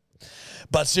 kid.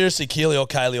 But seriously, Keely or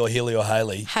Kaylee or Healy or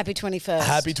Haley. Happy 21st.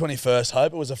 Happy 21st.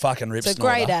 Hope it was a fucking rip It's a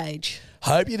great age.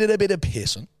 Hope you did a bit of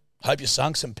pissing. Hope you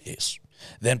sunk some piss.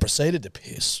 Then proceeded to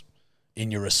piss in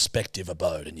your respective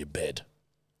abode in your bed.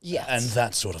 Yes. And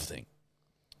that sort of thing.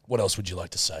 What else would you like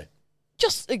to say?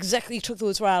 Just exactly took the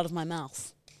words right out of my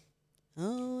mouth.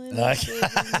 Oh, and you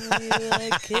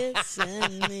like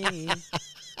kissing me.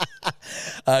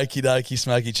 Okie dokie,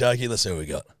 smoky chokey. Let's see what we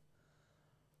got.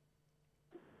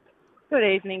 Good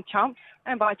evening, chumps.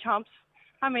 And by chumps,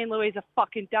 I mean Louisa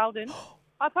fucking Dalton.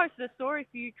 I posted a story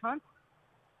for you, cunt.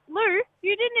 Lou,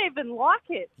 you didn't even like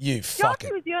it. You fucking...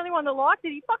 Darcy was the only one that liked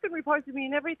it. He fucking reposted me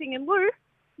and everything. And Lou, you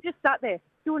just sat there,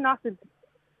 doing nothing.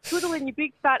 Twiddling your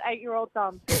big, fat 8-year-old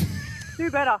thumb.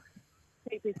 Do better.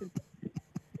 Keep listening.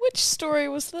 Which story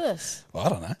was this? Well, I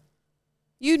don't know.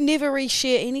 You never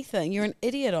reshare anything. You're an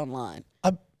idiot online.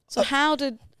 How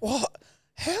did... What?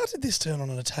 How did this turn on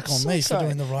an attack on So me sorry. for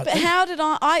doing the right But thing? how did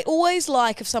I always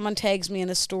like if someone tags me in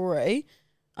a story,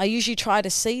 I usually try to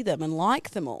see them and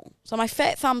like them all. So my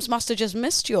fat thumbs must have just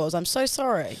missed yours. I'm so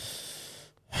sorry.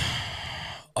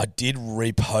 I did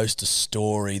repost a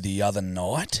story the other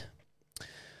night,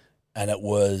 and it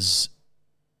was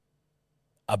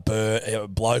a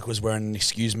bloke was wearing an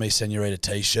 "Excuse Me, Senorita"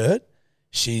 t-shirt.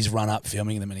 She's run up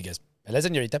filming them, and he goes, "Hello,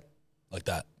 Senorita," like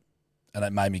that, and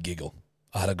it made me giggle.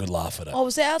 I had a good laugh at it. Oh,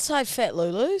 was it outside Fat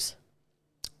Lulu's?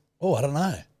 Oh, I don't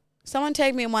know. Someone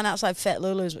tagged me in one outside Fat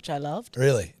Lulu's, which I loved.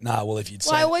 Really? No, well, if you'd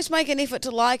Well, I say always make an effort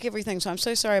to like everything, so I'm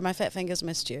so sorry my fat fingers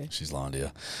missed you. she's lying to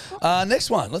you. Next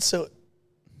one. Let's see.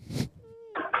 I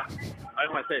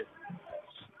don't want to say it.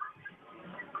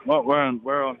 What? We're on.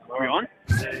 Are we on?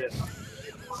 Yeah.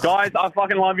 Guys, I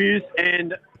fucking love yous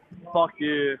and fuck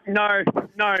you. No,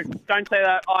 don't say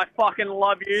that. I fucking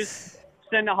love yous.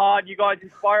 Send it hard. You guys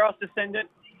inspire us to send it.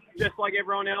 just like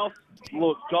everyone else.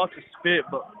 Look, Josh is spit,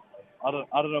 but I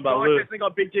don't know about Luke. I definitely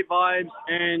got big tip vibes,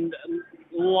 and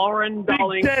Lauren,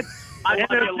 darling. I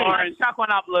love you, Lauren. Chuck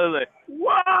one up, Lulu.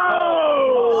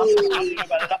 Whoa!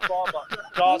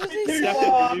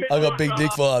 I got big dick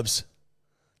vibes.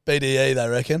 BDE, they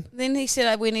reckon. Then he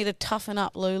said, we need to toughen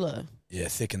up Lulu. Yeah,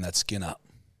 thicken that skin up.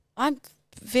 I'm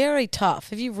very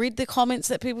tough. Have you read the comments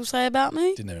that people say about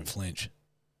me? Didn't even flinch.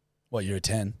 What, you're a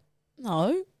 10?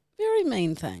 No, very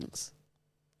mean things.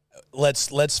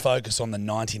 Let's focus on the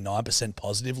 99%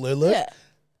 positive, Lulu. Yeah.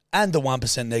 And the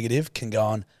 1% negative can go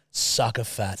on suck a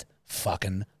fat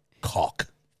fucking cock.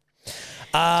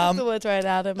 Took the words right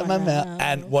out of my mouth.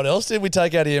 And what else did we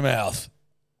take out of your mouth?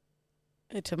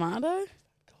 A tomato?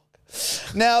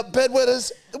 Now,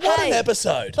 bedwetters, what an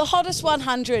episode. The hottest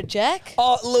 100, Jack.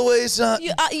 Oh, Louisa.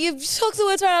 You've took the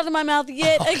words right out of my mouth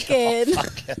yet again.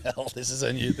 Fucking hell, this is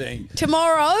a new thing.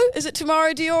 Tomorrow? Is it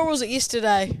tomorrow, Dior, or was it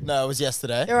yesterday? No, it was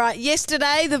yesterday. All right,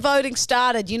 yesterday the voting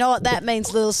started. You know what that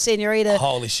means, little senorita.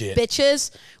 Holy shit.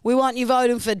 Bitches. We want you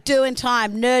voting for Doing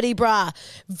Time, Nerdy Bra.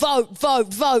 Vote,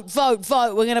 vote, vote, vote,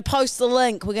 vote. We're going to post the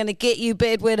link. We're going to get you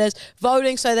bedwetters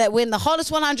voting so that when the hottest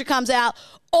 100 comes out,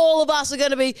 all of us are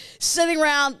going to be sitting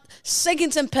around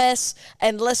sinking some piss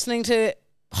and listening to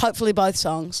hopefully both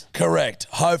songs. Correct,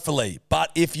 hopefully.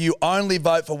 But if you only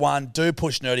vote for one, do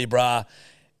push Nerdy Bra.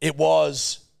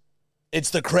 It's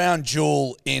the crown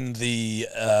jewel in the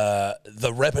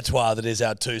repertoire that is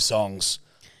our two songs.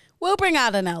 We'll bring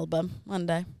out an album one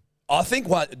day. I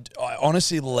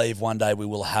honestly believe one day we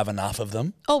will have enough of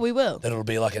them. Oh, we will. That it'll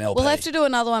be like an LP. We'll have to do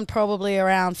another one probably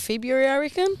around February, I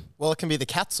reckon. Well, it can be the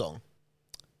cat song.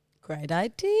 Great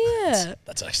idea.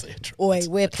 That's actually a true. Oi,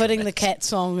 we're putting the cat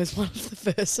song as one of the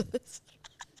verses.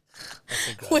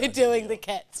 We're doing the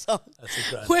cat song.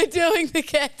 We're doing the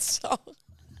cat song.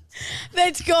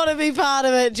 That's got to be part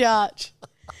of it, Judge.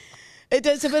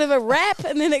 It's a bit of a rap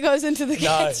and then it goes into the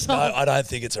cat song. No, I don't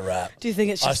think it's a rap. Do you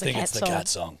think it's just the cat song? I think it's the cat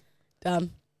song.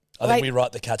 Done. I think we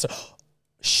write the cat song.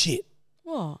 Shit.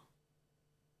 What?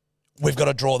 We've got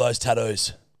to draw those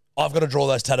tattoos. I've got to draw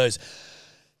those tattoos.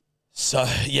 So,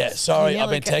 yeah, sorry, I've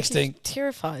been texting.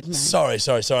 Terrified, man. Sorry.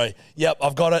 Yep,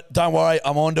 I've got it. Don't worry,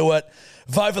 I'm onto it.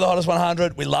 Vote for the hottest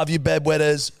 100. We love you,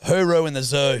 bedwetters. Hooroo in the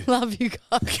zoo. Love you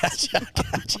guys. Catch ya.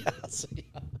 See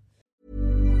ya.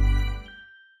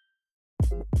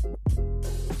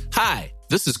 Hi,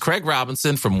 this is Craig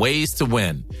Robinson from Ways to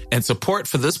Win, and support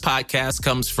for this podcast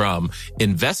comes from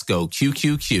Invesco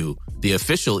QQQ, the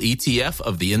official ETF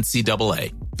of the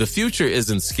NCAA. The future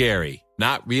isn't scary.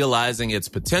 Not realizing its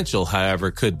potential, however,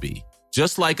 could be.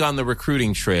 Just like on the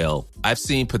recruiting trail, I've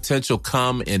seen potential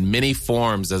come in many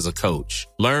forms as a coach.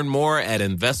 Learn more at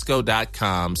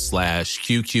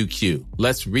Invesco.com/QQQ.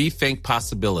 Let's rethink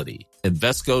possibility.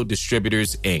 Invesco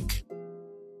Distributors, Inc.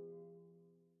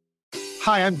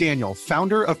 Hi, I'm Daniel,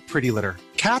 founder of Pretty Litter.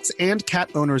 Cats and cat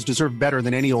owners deserve better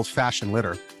than any old-fashioned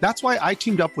litter. That's why I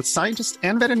teamed up with scientists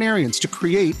and veterinarians to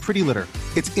create Pretty Litter.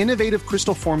 Its innovative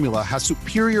crystal formula has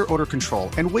superior odor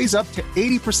control and weighs up to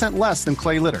 80% less than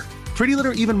clay litter. Pretty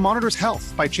Litter even monitors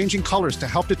health by changing colors to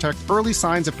help detect early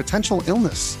signs of potential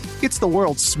illness. It's the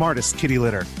world's smartest kitty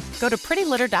litter. Go to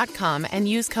prettylitter.com and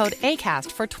use code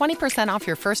ACAST for 20% off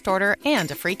your first order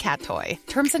and a free cat toy.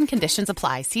 Terms and conditions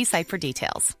apply. See site for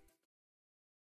details.